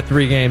 Everybody's got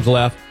 3 games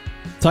left.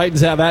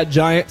 Titans have at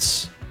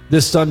Giants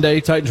this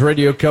Sunday. Titans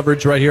radio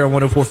coverage right here on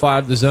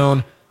 104.5 The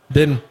Zone.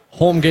 Then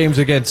home games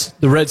against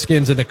the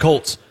Redskins and the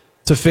Colts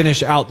to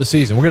finish out the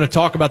season. We're going to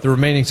talk about the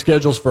remaining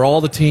schedules for all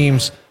the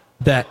teams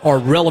that are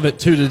relevant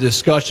to the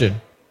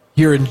discussion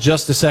here in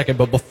just a second.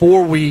 But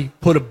before we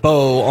put a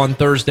bow on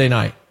Thursday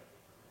night,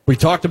 we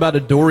talked about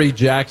Adoree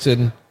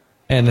Jackson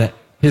and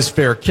his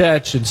fair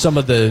catch and some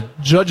of the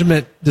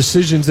judgment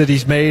decisions that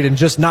he's made and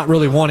just not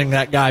really wanting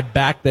that guy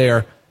back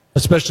there,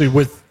 especially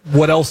with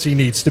what else he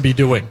needs to be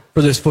doing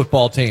for this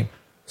football team.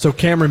 So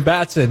Cameron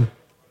Batson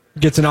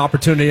gets an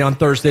opportunity on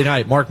Thursday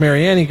night. Mark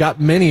Mariani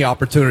got many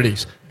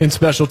opportunities in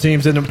special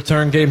teams in the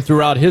return game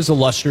throughout his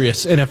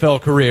illustrious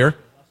NFL career.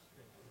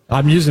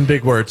 I'm using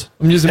big words.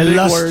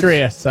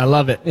 Illustrious. I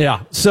love it.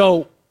 Yeah.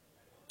 So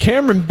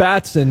Cameron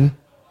Batson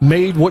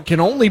made what can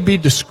only be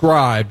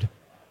described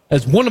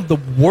as one of the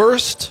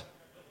worst.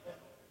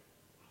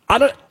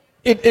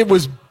 It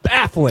was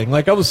baffling.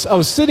 Like I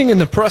was sitting in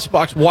the press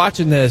box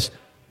watching this,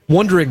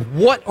 wondering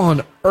what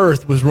on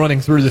earth was running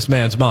through this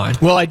man's mind.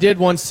 Well, I did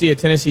once see a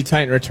Tennessee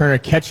Titan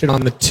returner catch it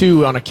on the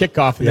 2 on a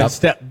kickoff and then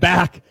step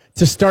back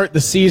to start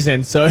the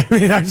season. So I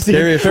mean, I've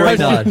seen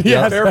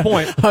fair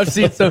point. I've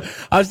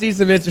seen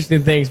some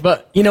interesting things,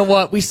 but you know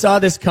what? We saw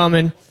this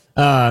coming.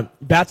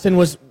 Batson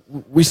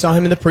we saw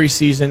him in the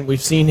preseason.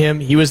 We've seen him.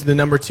 He was the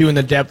number 2 in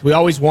the depth. We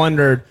always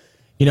wondered,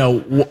 you know,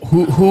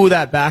 who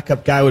that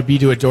backup guy would be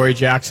to Adoree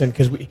Jackson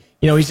because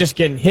he's just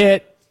getting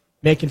hit,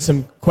 making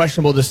some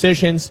questionable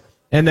decisions.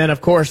 And then,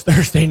 of course,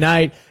 Thursday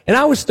night. And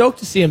I was stoked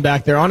to see him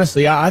back there,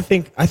 honestly. I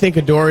think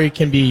Adoree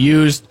can be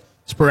used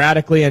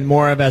sporadically and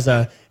more of as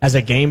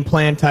a game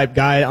plan type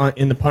guy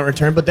in the punt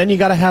return. But then you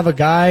got to have a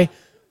guy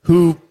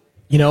who,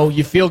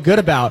 you feel good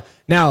about.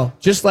 Now,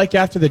 just like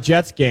after the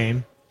Jets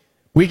game,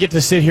 we get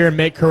to sit here and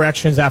make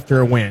corrections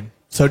after a win.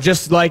 So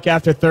just like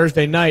after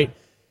Thursday night,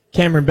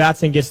 Cameron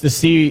Batson gets to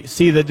see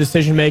the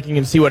decision-making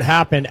and see what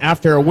happened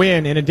after a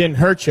win, and it didn't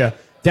hurt you.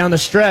 Down the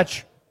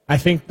stretch, I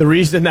think the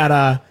reason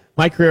that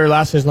my career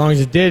lasted as long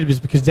as it did was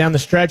because down the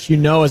stretch,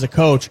 as a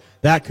coach,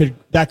 that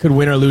could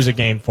win or lose a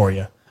game for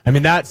you. I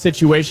mean, that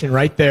situation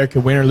right there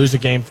could win or lose a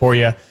game for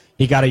you.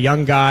 He got a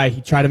young guy. He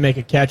tried to make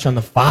a catch on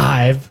the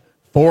 4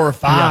 or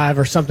 5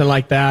 or something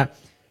like that,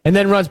 and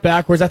then runs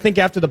backwards. I think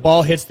after the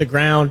ball hits the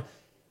ground,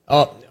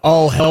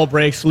 all hell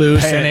breaks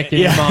loose. Panic in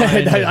your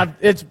mind.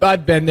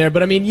 I've been there,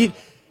 but I mean,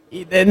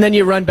 and then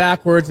you run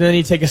backwards, and then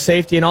you take a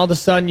safety, and all of a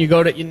sudden you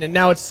go to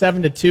now it's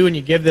 7-2, and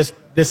you give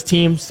this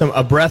team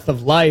a breath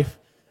of life.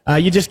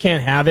 You just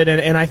can't have it,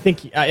 and I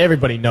think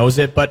everybody knows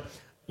it. But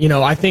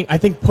I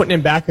think putting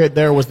him back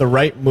there was the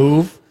right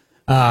move.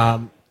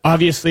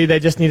 Obviously, they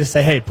just need to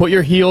say, hey, put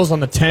your heels on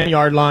the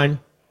 10-yard line.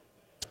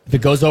 If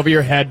it goes over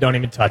your head, don't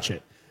even touch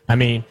it. I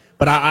mean,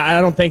 but I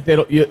don't think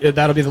that'll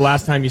be the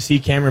last time you see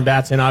Cameron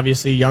Batson.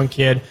 Obviously, young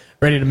kid,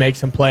 ready to make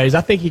some plays.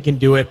 I think he can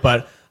do it,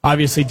 but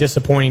obviously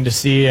disappointing to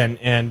see.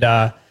 And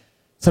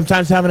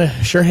sometimes having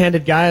a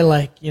sure-handed guy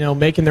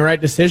making the right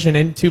decision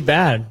ain't too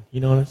bad. You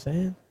know what I'm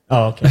saying?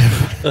 Oh, okay.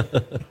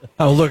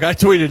 Oh, look, I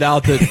tweeted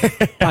out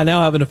that I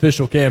now have an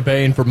official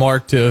campaign for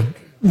Mark to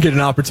get an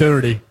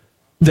opportunity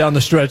down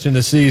the stretch in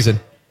the season.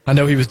 I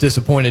know he was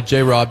disappointed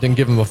J-Rob didn't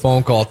give him a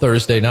phone call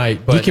Thursday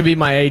night. But he can be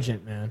my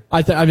agent, man.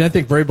 I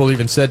think Vrabel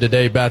even said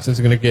today Batson's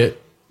going to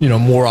get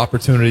more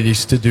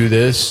opportunities to do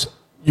this.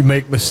 You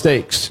make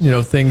mistakes.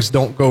 Things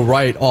don't go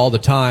right all the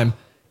time.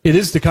 It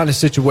is the kind of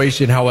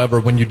situation, however,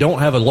 when you don't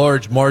have a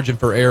large margin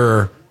for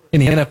error in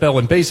the NFL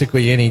and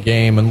basically any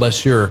game,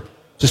 unless you're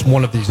just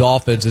one of these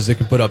offenses that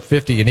can put up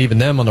 50, and even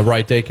them on the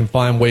right day can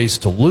find ways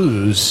to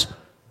lose.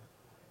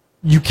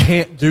 You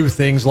can't do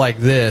things like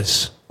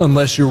this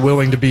unless you're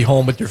willing to be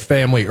home with your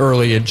family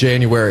early in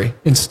January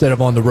instead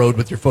of on the road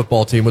with your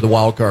football team with a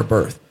wild card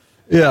berth.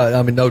 Yeah,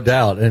 I mean, no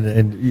doubt.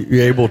 And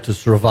you're able to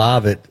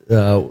survive it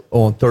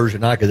on Thursday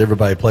night because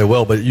everybody play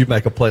well. But you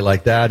make a play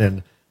like that,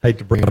 and hate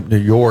to bring up New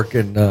York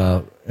and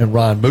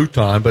Ryan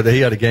Mouton, but he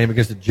had a game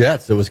against the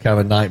Jets that was kind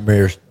of a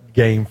nightmare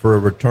game for a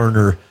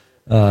returner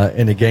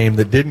in a game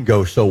that didn't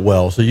go so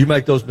well. So you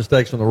make those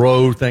mistakes on the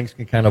road, things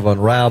can kind of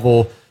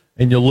unravel,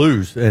 and you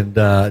lose. And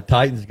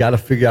Titans got to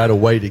figure out a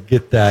way to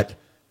get that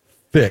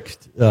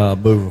fixed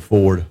moving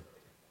forward.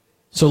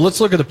 So let's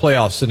look at the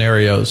playoff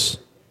scenarios.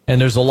 And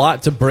there's a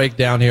lot to break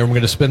down here. We're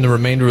going to spend the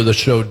remainder of the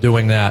show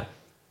doing that.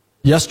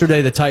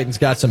 Yesterday, the Titans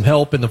got some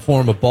help in the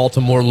form of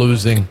Baltimore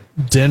losing,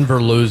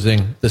 Denver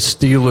losing, the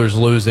Steelers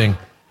losing.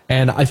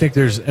 And I think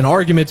there's an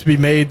argument to be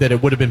made that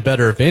it would have been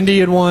better if Indy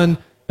had won,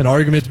 an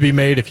argument to be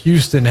made if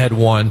Houston had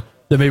won.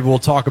 Then maybe we'll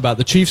talk about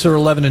the Chiefs are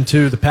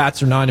 11-2, the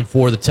Pats are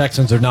 9-4, the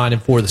Texans are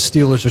 9-4, the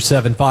Steelers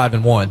are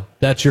 7-5-1.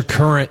 That's your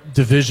current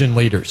division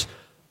leaders.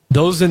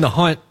 Those in the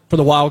hunt for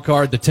the wild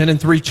card, the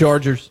 10-3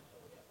 Chargers,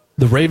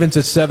 the Ravens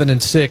at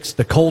 7-6,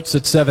 the Colts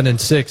at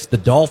 7-6, the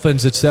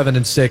Dolphins at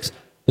 7-6,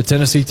 the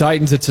Tennessee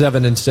Titans at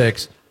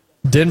 7-6,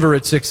 Denver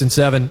at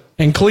 6-7,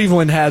 and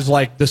Cleveland has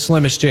like the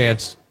slimmest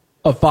chance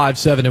of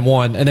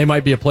 5-7-1, and they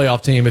might be a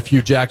playoff team if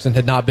Hugh Jackson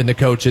had not been the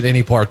coach at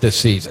any part this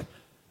season.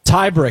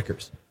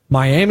 Tiebreakers.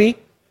 Miami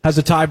has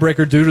a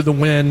tiebreaker due to the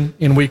win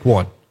in Week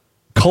 1.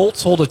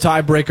 Colts hold a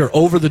tiebreaker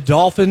over the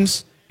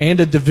Dolphins and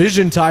a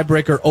division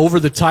tiebreaker over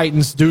the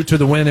Titans due to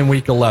the win in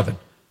Week 11.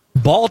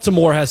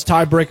 Baltimore has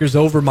tiebreakers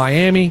over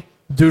Miami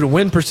due to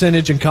win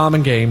percentage in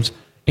common games,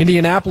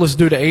 Indianapolis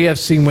due to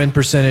AFC win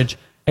percentage,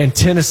 and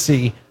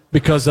Tennessee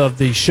because of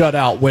the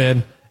shutout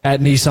win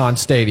at Nissan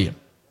Stadium.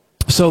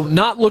 So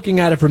not looking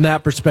at it from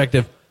that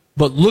perspective,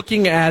 but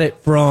looking at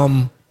it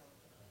from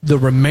the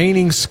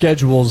remaining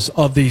schedules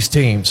of these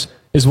teams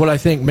is what I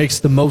think makes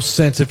the most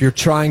sense if you're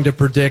trying to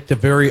predict a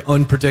very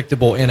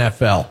unpredictable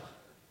NFL.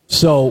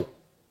 So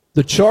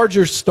the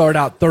Chargers start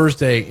out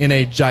Thursday in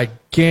a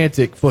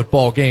gigantic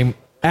football game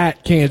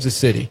at Kansas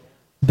City.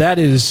 That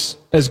is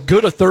as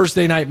good a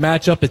Thursday night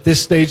matchup at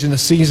this stage in the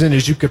season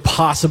as you could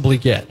possibly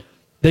get.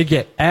 They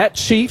get at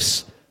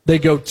Chiefs, they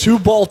go to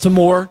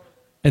Baltimore,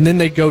 and then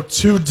they go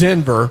to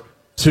Denver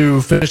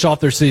to finish off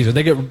their season.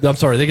 They get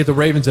the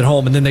Ravens at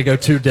home, and then they go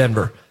to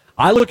Denver.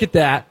 I look at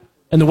that,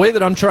 and the way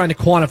that I'm trying to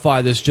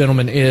quantify this,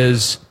 gentlemen,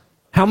 is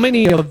how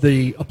many of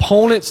the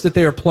opponents that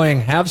they are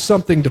playing have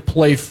something to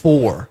play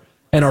for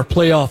and are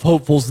playoff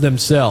hopefuls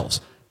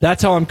themselves.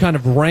 That's how I'm kind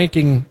of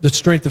ranking the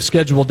strength of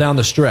schedule down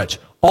the stretch.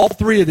 All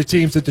three of the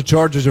teams that the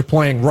Chargers are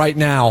playing right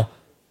now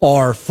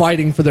are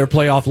fighting for their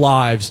playoff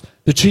lives.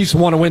 The Chiefs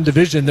want to win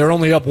division. They're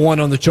only up 1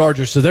 on the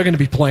Chargers, so they're going to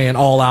be playing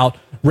all out.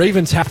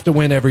 Ravens have to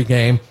win every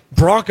game.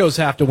 Broncos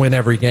have to win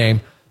every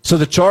game. So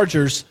the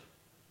Chargers,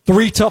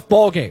 3 tough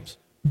ball games.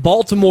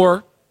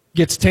 Baltimore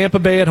gets Tampa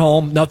Bay at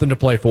home, nothing to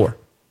play for.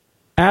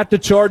 At the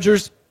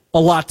Chargers, a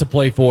lot to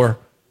play for.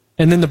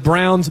 And then the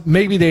Browns,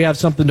 maybe they have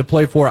something to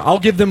play for. I'll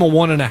give them a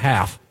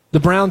 1.5. The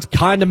Browns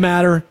kind of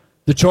matter.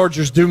 The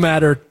Chargers do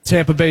matter.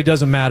 Tampa Bay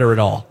doesn't matter at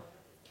all.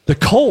 The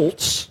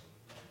Colts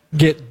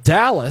get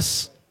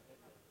Dallas.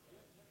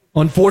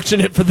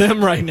 Unfortunate for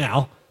them right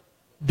now.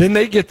 Then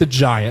they get the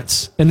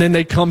Giants, and then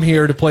they come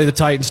here to play the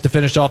Titans to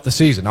finish off the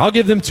season. I'll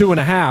give them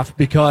 2.5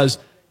 because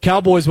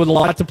Cowboys with a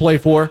lot to play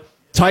for.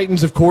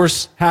 Titans, of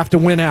course, have to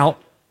win out.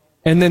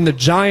 And then the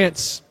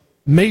Giants,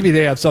 maybe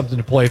they have something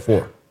to play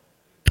for.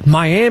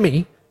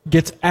 Miami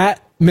gets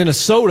at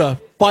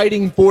Minnesota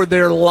fighting for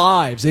their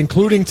lives,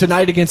 including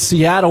tonight against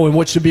Seattle in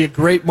what should be a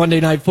great Monday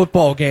Night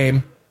Football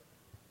game.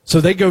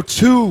 So they go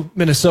to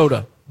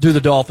Minnesota, do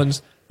the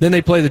Dolphins. Then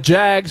they play the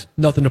Jags,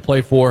 nothing to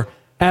play for.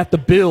 At the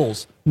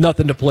Bills,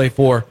 nothing to play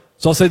for.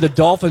 So I'll say the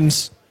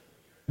Dolphins,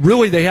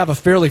 really they have a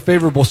fairly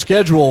favorable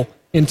schedule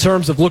in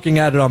terms of looking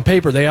at it on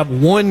paper. They have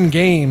one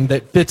game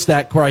that fits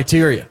that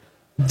criteria.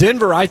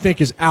 Denver, I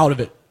think, is out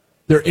of it.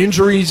 Their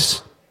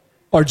injuries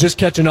are just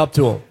catching up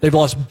to them. They've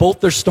lost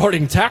both their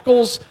starting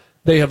tackles.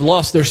 They have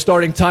lost their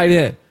starting tight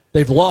end.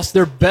 They've lost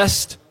their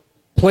best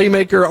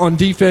playmaker on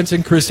defense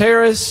in Chris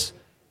Harris.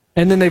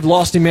 And then they've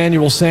lost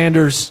Emmanuel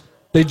Sanders.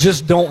 They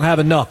just don't have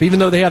enough. Even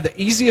though they have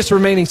the easiest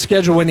remaining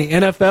schedule in the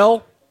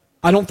NFL,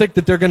 I don't think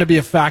that they're going to be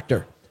a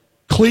factor.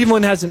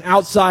 Cleveland has an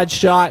outside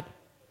shot.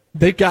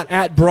 They've got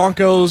at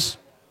Broncos.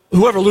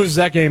 Whoever loses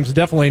that game is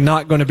definitely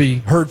not going to be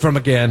heard from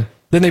again.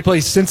 Then they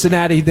play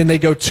Cincinnati. Then they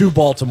go to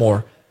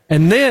Baltimore.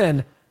 And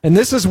then, and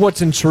this is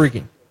what's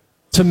intriguing,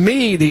 to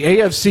me, the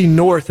AFC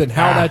North and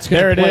how that's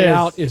going to play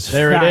out is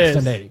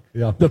fascinating.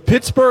 Yeah. The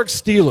Pittsburgh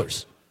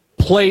Steelers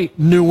play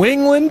New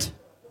England,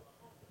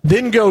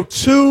 then go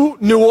to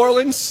New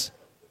Orleans,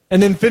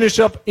 and then finish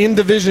up in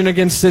division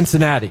against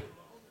Cincinnati.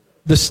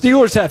 The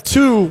Steelers have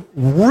 2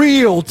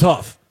 real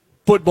tough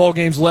football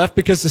games left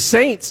because the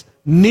Saints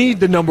need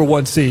the number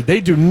 1 seed. They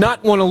do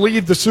not want to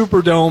leave the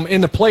Superdome in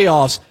the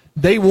playoffs.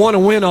 They want to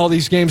win all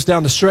these games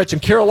down the stretch,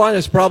 and Carolina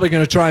is probably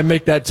going to try and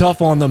make that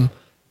tough on them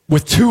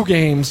with 2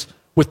 games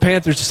with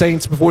Panthers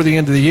Saints before the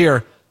end of the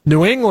year.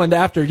 New England,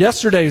 after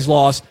yesterday's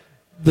loss,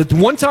 the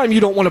one time you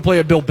don't want to play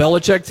a Bill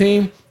Belichick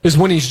team is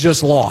when he's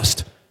just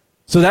lost.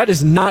 So that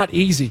is not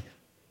easy.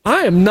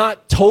 I am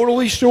not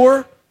totally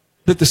sure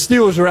that the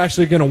Steelers are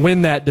actually going to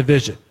win that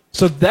division.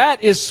 So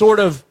that is sort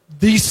of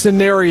the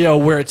scenario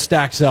where it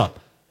stacks up.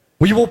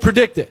 We will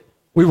predict it.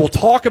 We will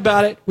talk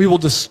about it. We will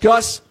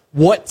discuss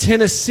what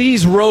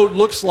Tennessee's road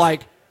looks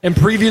like and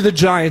preview the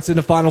Giants in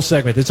the final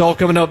segment. It's all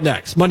coming up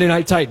next. Monday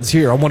Night Titans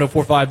here on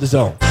 104.5 The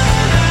Zone.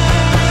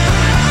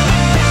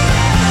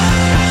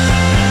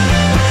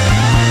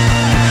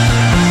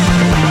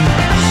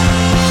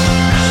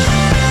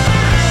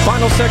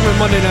 Final segment of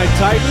Monday Night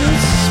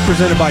Titans,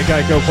 presented by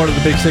Geico, part of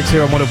the Big Six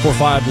here on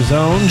 104.5 The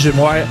Zone. Jim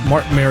Wyatt,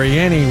 Martin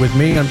Mariani with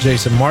me. I'm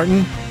Jason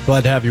Martin.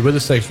 Glad to have you with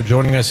us. Thanks for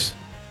joining us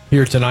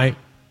here tonight.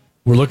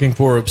 We're looking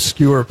for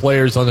obscure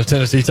players on the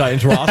Tennessee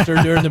Titans roster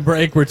during the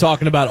break. We're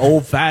talking about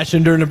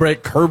old-fashioned during the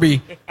break.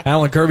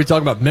 Alan Kirby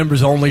talking about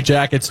members-only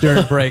jackets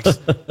during the breaks.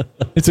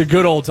 It's a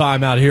good old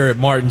time out here at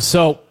Martin.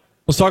 So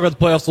let's talk about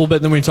the playoffs a little bit,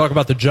 and then we can talk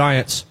about the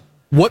Giants.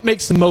 What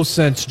makes the most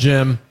sense,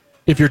 Jim,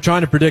 if you're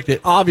trying to predict it?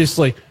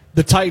 Obviously,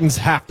 the Titans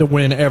have to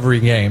win every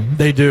game.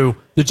 They do.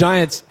 The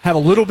Giants have a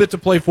little bit to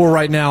play for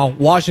right now.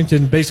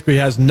 Washington basically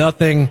has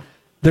nothing.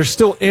 They're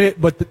still in it,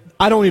 but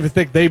I don't even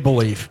think they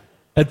believe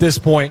at this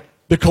point.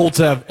 The Colts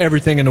have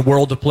everything in the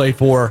world to play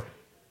for.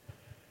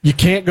 You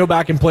can't go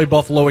back and play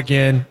Buffalo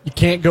again. You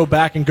can't go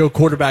back and go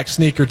quarterback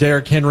sneak or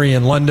Derrick Henry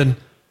in London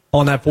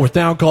on that fourth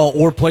down call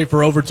or play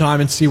for overtime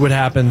and see what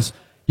happens.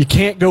 You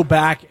can't go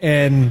back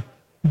and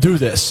do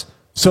this.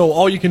 So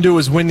all you can do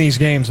is win these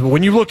games. But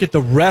when you look at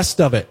the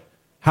rest of it,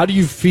 how do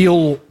you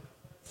feel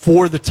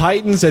for the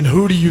Titans, and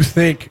who do you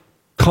think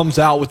comes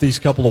out with these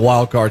couple of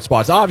wild card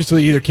spots?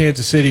 Obviously, either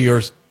Kansas City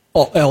or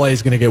LA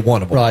is going to get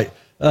one of them. Right.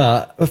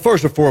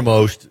 First and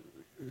foremost,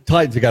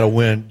 Titans have got to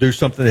win, do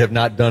something they have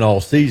not done all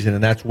season,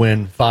 and that's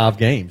win 5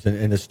 games.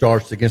 And it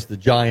starts against the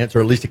Giants, or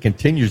at least it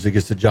continues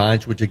against the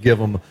Giants, which would give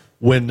them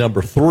win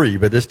number 3.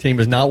 But this team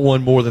has not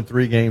won more than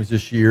 3 games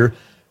this year.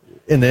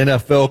 In the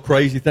NFL,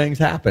 crazy things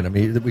happen. I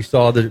mean, we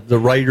saw the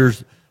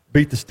Raiders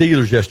beat the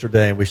Steelers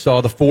yesterday, and we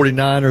saw the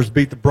 49ers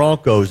beat the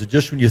Broncos. And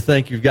just when you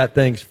think you've got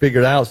things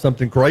figured out,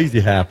 something crazy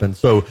happens.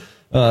 So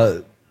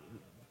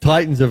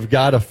Titans have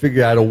got to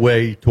figure out a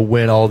way to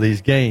win all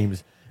these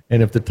games.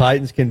 And if the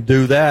Titans can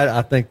do that,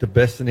 I think the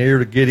best scenario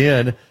to get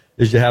in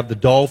is you have the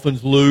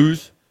Dolphins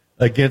lose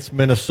against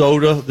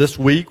Minnesota this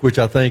week, which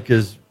I think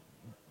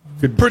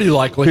could pretty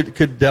likely.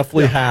 Could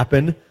definitely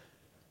happen.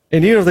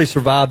 And even if they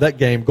survive that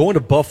game, going to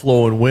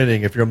Buffalo and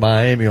winning, if you're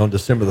Miami on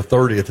December the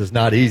 30th, is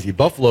not easy.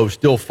 Buffalo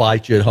still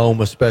fights you at home,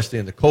 especially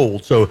in the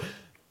cold. So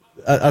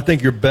I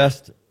think your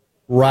best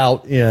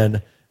route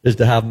in is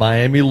to have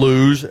Miami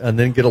lose and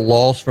then get a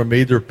loss from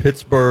either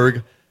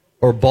Pittsburgh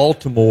or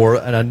Baltimore.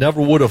 And I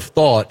never would have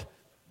thought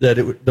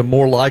that the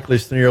more likely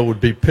scenario would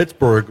be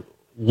Pittsburgh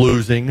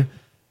losing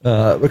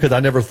because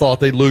I never thought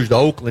they'd lose to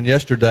Oakland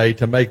yesterday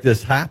to make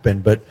this happen.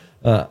 But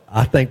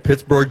I think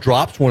Pittsburgh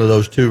drops one of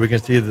those 2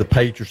 against either the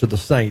Patriots or the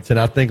Saints. And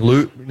I think,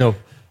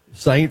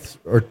 Saints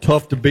are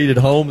tough to beat at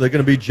home. They're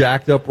going to be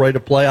jacked up, ready to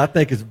play. I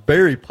think it's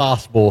very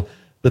possible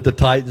that the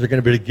Titans are going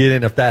to be able to get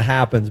in if that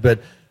happens. But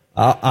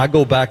I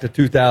go back to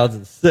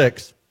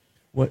 2006,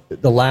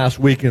 the last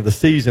week of the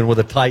season, where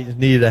the Titans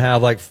needed to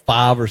have like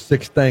 5 or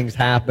 6 things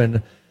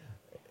happen,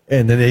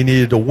 and then they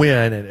needed to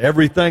win, and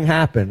everything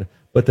happened.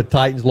 But the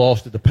Titans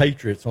lost to the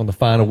Patriots on the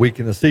final week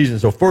in the season.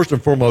 So first and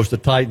foremost, the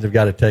Titans have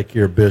got to take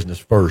care of business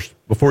first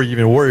before you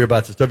even worry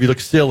about this stuff. You look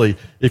silly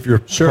if you're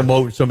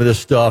promoting some of this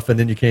stuff and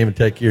then you can't even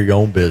take care of your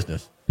own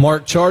business.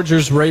 Mark,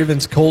 Chargers,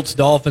 Ravens, Colts,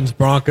 Dolphins,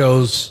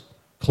 Broncos,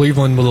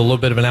 Cleveland with a little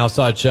bit of an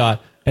outside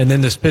shot, and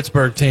then this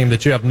Pittsburgh team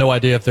that you have no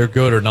idea if they're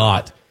good or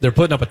not. They're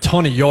putting up a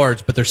ton of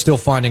yards, but they're still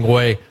finding a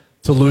way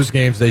to lose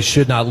games they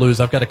should not lose.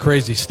 I've got a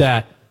crazy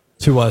stat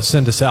to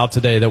send us out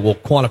today that will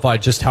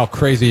quantify just how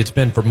crazy it's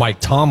been for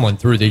Mike Tomlin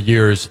through the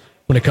years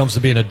when it comes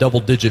to being a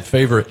double-digit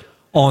favorite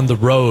on the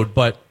road.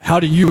 But how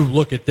do you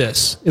look at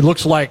this? It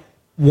looks like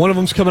one of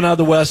them's coming out of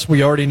the West.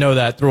 We already know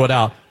that. Throw it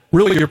out.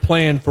 Really, you're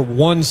playing for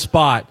one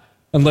spot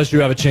unless you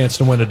have a chance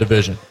to win a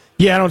division.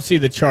 Yeah, I don't see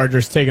the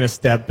Chargers taking a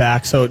step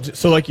back. So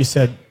like you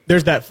said,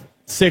 there's that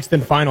 6th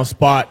and final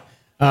spot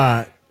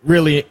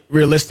really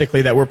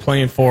realistically that we're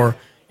playing for.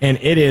 And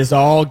it is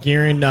all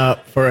gearing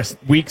up for a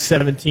Week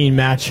 17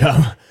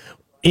 matchup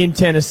in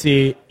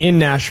Tennessee, in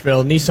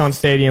Nashville, Nissan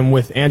Stadium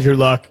with Andrew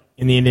Luck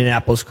in the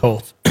Indianapolis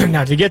Colts.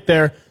 Now, to get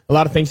there, a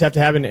lot of things have to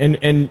happen,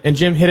 and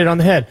Jim hit it on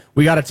the head.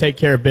 We got to take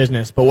care of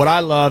business. But what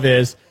I love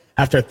is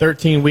after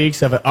 13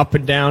 weeks of an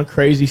up-and-down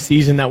crazy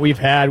season that we've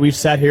had, we've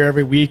sat here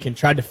every week and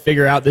tried to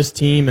figure out this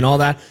team and all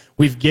that.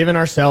 We've given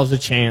ourselves a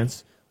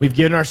chance. We've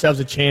given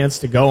ourselves a chance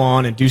to go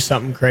on and do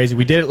something crazy.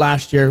 We did it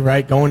last year,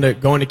 right, going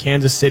to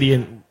Kansas City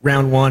and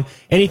round 1.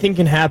 Anything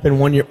can happen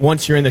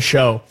once you're in the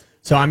show.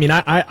 So I mean,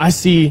 I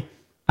see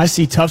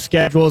tough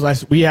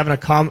schedules. We have a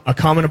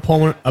common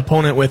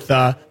opponent with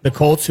the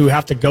Colts, who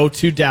have to go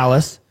to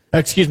Dallas.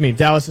 Excuse me,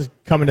 Dallas is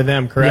coming to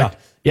them, correct?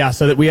 Yeah.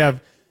 So that we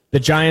have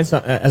the Giants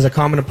as a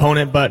common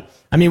opponent. But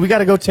I mean, we got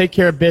to go take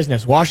care of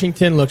business.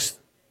 Washington looks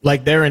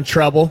like they're in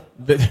trouble.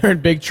 They're in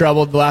big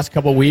trouble the last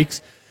couple of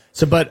weeks.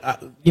 So,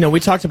 but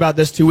we talked about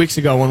this 2 weeks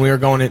ago when we were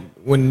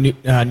when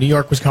New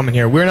York was coming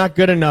here. We're not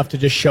good enough to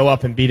just show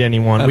up and beat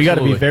anyone. Absolutely. We got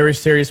to be very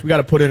serious. We got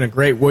to put in a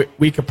great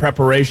week of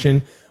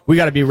preparation. We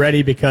got to be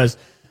ready because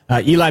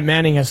Eli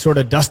Manning has sort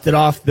of dusted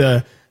off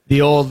the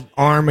old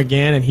arm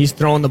again, and he's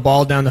throwing the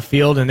ball down the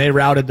field. And they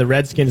routed the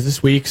Redskins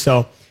this week.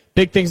 So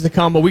big things to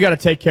come, but we got to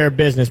take care of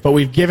business. But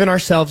we've given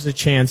ourselves a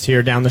chance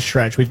here down the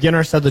stretch. We've given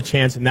ourselves a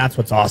chance, and that's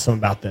what's awesome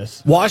about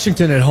this.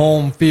 Washington at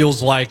home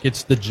feels like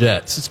it's the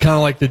Jets. It's kind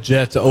of like the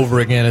Jets over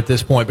again at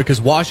this point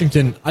because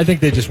Washington, I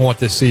think they just want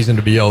this season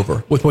to be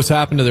over. With what's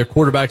happened to their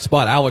quarterback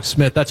spot, Alex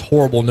Smith, that's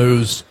horrible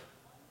news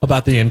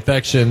about the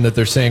infection that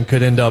they're saying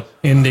could end up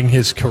ending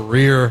his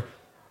career.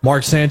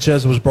 Mark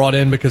Sanchez was brought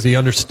in because he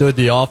understood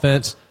the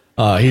offense.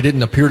 He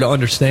didn't appear to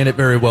understand it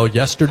very well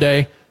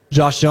yesterday.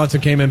 Josh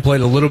Johnson came in,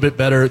 played a little bit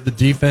better. The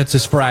defense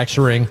is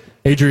fracturing.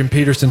 Adrian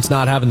Peterson's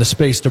not having the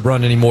space to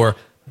run anymore.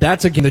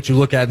 That's a game that you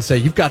look at and say,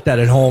 you've got that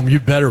at home. You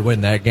better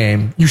win that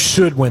game. You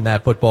should win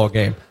that football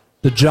game.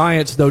 The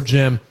Giants, though,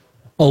 Jim,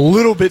 a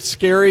little bit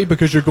scary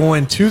because you're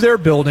going to their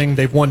building.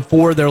 They've won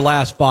 4 of their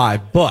last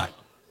 5, but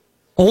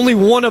only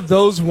one of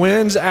those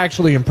wins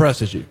actually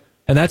impresses you.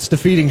 And that's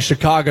defeating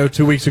Chicago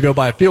 2 weeks ago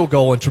by a field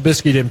goal, and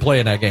Trubisky didn't play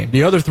in that game.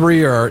 The other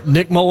 3 are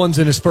Nick Mullins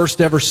in his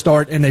first ever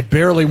start, and they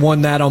barely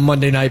won that on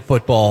Monday Night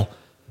Football.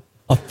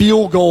 A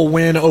field goal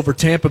win over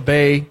Tampa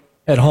Bay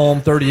at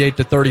home,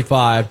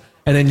 38-35,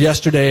 and then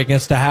yesterday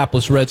against a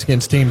hapless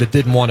Redskins team that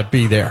didn't want to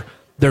be there.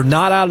 They're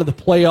not out of the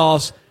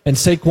playoffs, and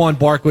Saquon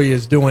Barkley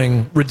is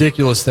doing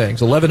ridiculous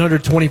things.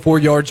 1,124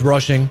 yards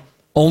rushing.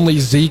 Only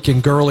Zeke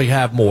and Gurley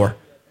have more.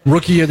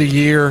 Rookie of the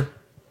Year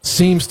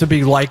seems to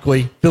be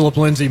likely. Phillip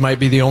Lindsay might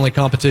be the only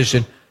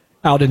competition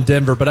out in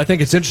Denver. But I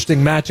think it's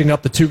interesting matching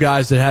up the 2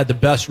 guys that had the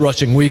best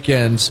rushing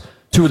weekends,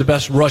 2 of the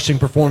best rushing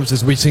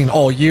performances we've seen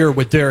all year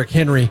with Derrick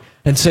Henry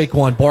and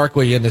Saquon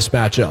Barkley in this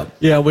matchup.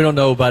 Yeah, we don't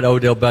know about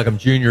Odell Beckham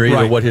Jr.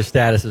 either, what his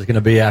status is going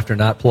to be after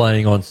not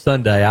playing on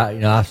Sunday.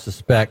 I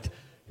suspect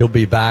he'll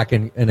be back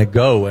and a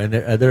go. And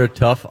they're a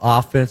tough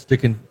offense to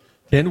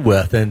contend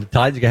with. And the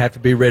Titans are going to have to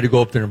be ready to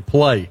go up there and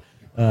play.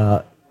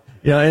 And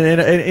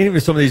even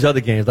some of these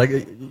other games, like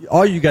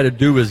all you got to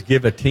do is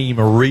give a team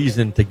a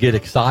reason to get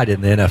excited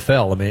in the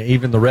NFL. I mean,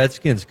 even the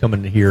Redskins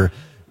coming in here,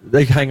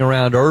 they hang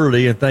around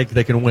early and think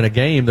they can win a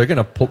game. They're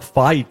going to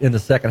fight in the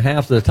second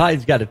half. So the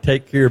Titans got to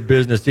take care of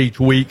business each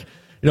week.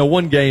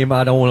 One game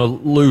I don't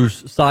want to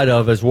lose sight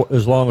of as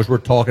long as we're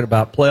talking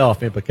about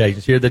playoff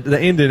implications here. The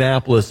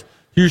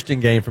Indianapolis-Houston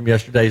game from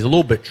yesterday is a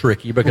little bit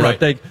tricky because I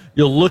think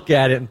you'll look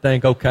at it and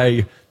think,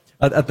 okay,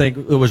 I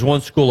think there was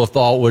one school of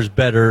thought was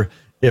better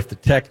if the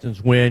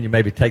Texans win, you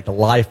maybe take the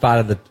life out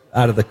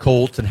of the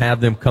Colts and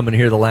have them come in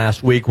here the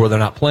last week where they're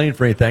not playing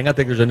for anything. I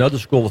think there's another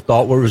school of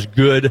thought where it was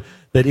good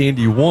that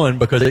Indy won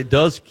because it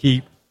does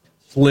keep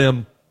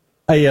slim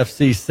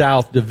AFC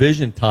South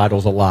division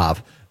titles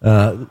alive.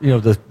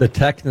 The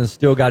Texans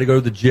still got to go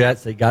to the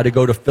Jets. They got to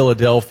go to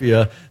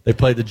Philadelphia. They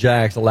played the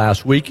Jags the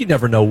last week. You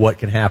never know what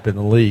can happen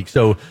in the league.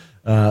 So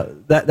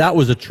that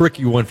was a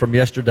tricky one from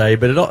yesterday,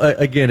 but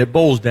it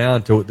boils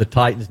down to the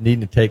Titans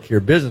needing to take care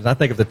of business. I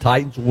think if the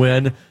Titans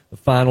win the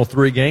final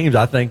 3 games,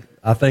 I think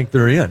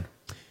they're in.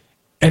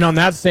 And on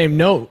that same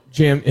note,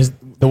 Jim, is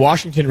the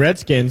Washington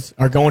Redskins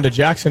are going to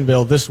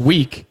Jacksonville this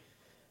week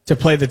to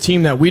play the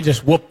team that we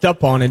just whooped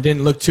up on and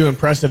didn't look too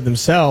impressive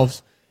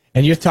themselves.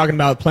 And you're talking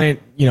about playing,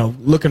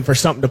 looking for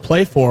something to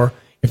play for.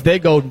 If they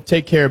go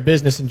take care of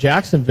business in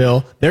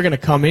Jacksonville, they're going to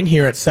come in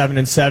here at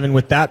 7-7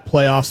 with that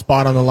playoff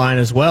spot on the line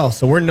as well.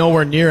 So we're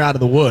nowhere near out of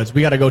the woods.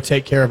 We got to go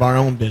take care of our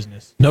own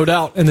business. No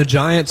doubt. And the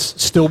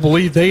Giants still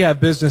believe they have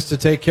business to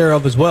take care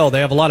of as well. They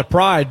have a lot of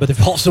pride, but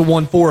they've also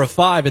won 4 of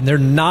 5, and they're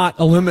not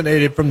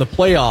eliminated from the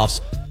playoffs.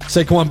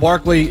 Saquon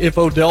Barkley, if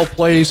Odell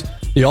plays,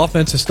 the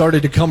offense has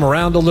started to come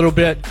around a little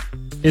bit.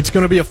 It's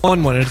going to be a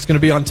fun one, and it's going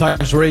to be on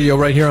Titans Radio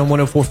right here on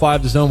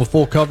 104.5 The Zone with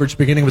full coverage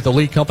beginning with the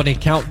Lee Company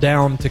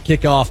countdown to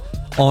kickoff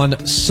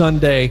on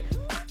Sunday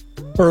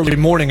early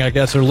morning, I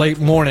guess, or late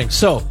morning.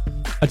 So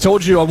I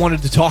told you I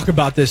wanted to talk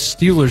about this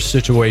Steelers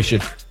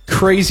situation.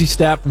 Crazy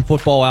stat from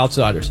Football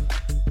Outsiders.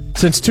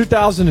 Since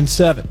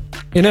 2007,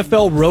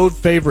 NFL road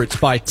favorites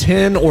by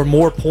 10 or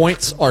more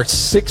points are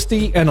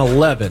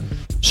 60-11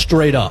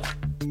 straight up.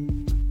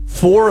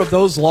 4 of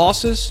those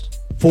losses,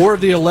 4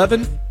 of the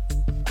 11,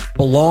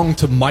 belong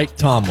to Mike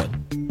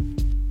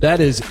Tomlin. That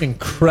is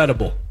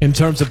incredible in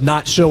terms of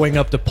not showing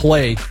up to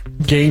play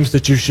games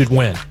that you should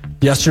win.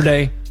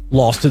 Yesterday,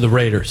 lost to the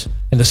Raiders.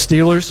 And the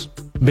Steelers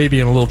may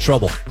be in a little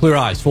trouble. Clear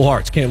eyes, full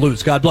hearts, can't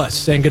lose. God bless.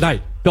 Saying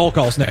goodnight. Bell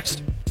calls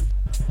next.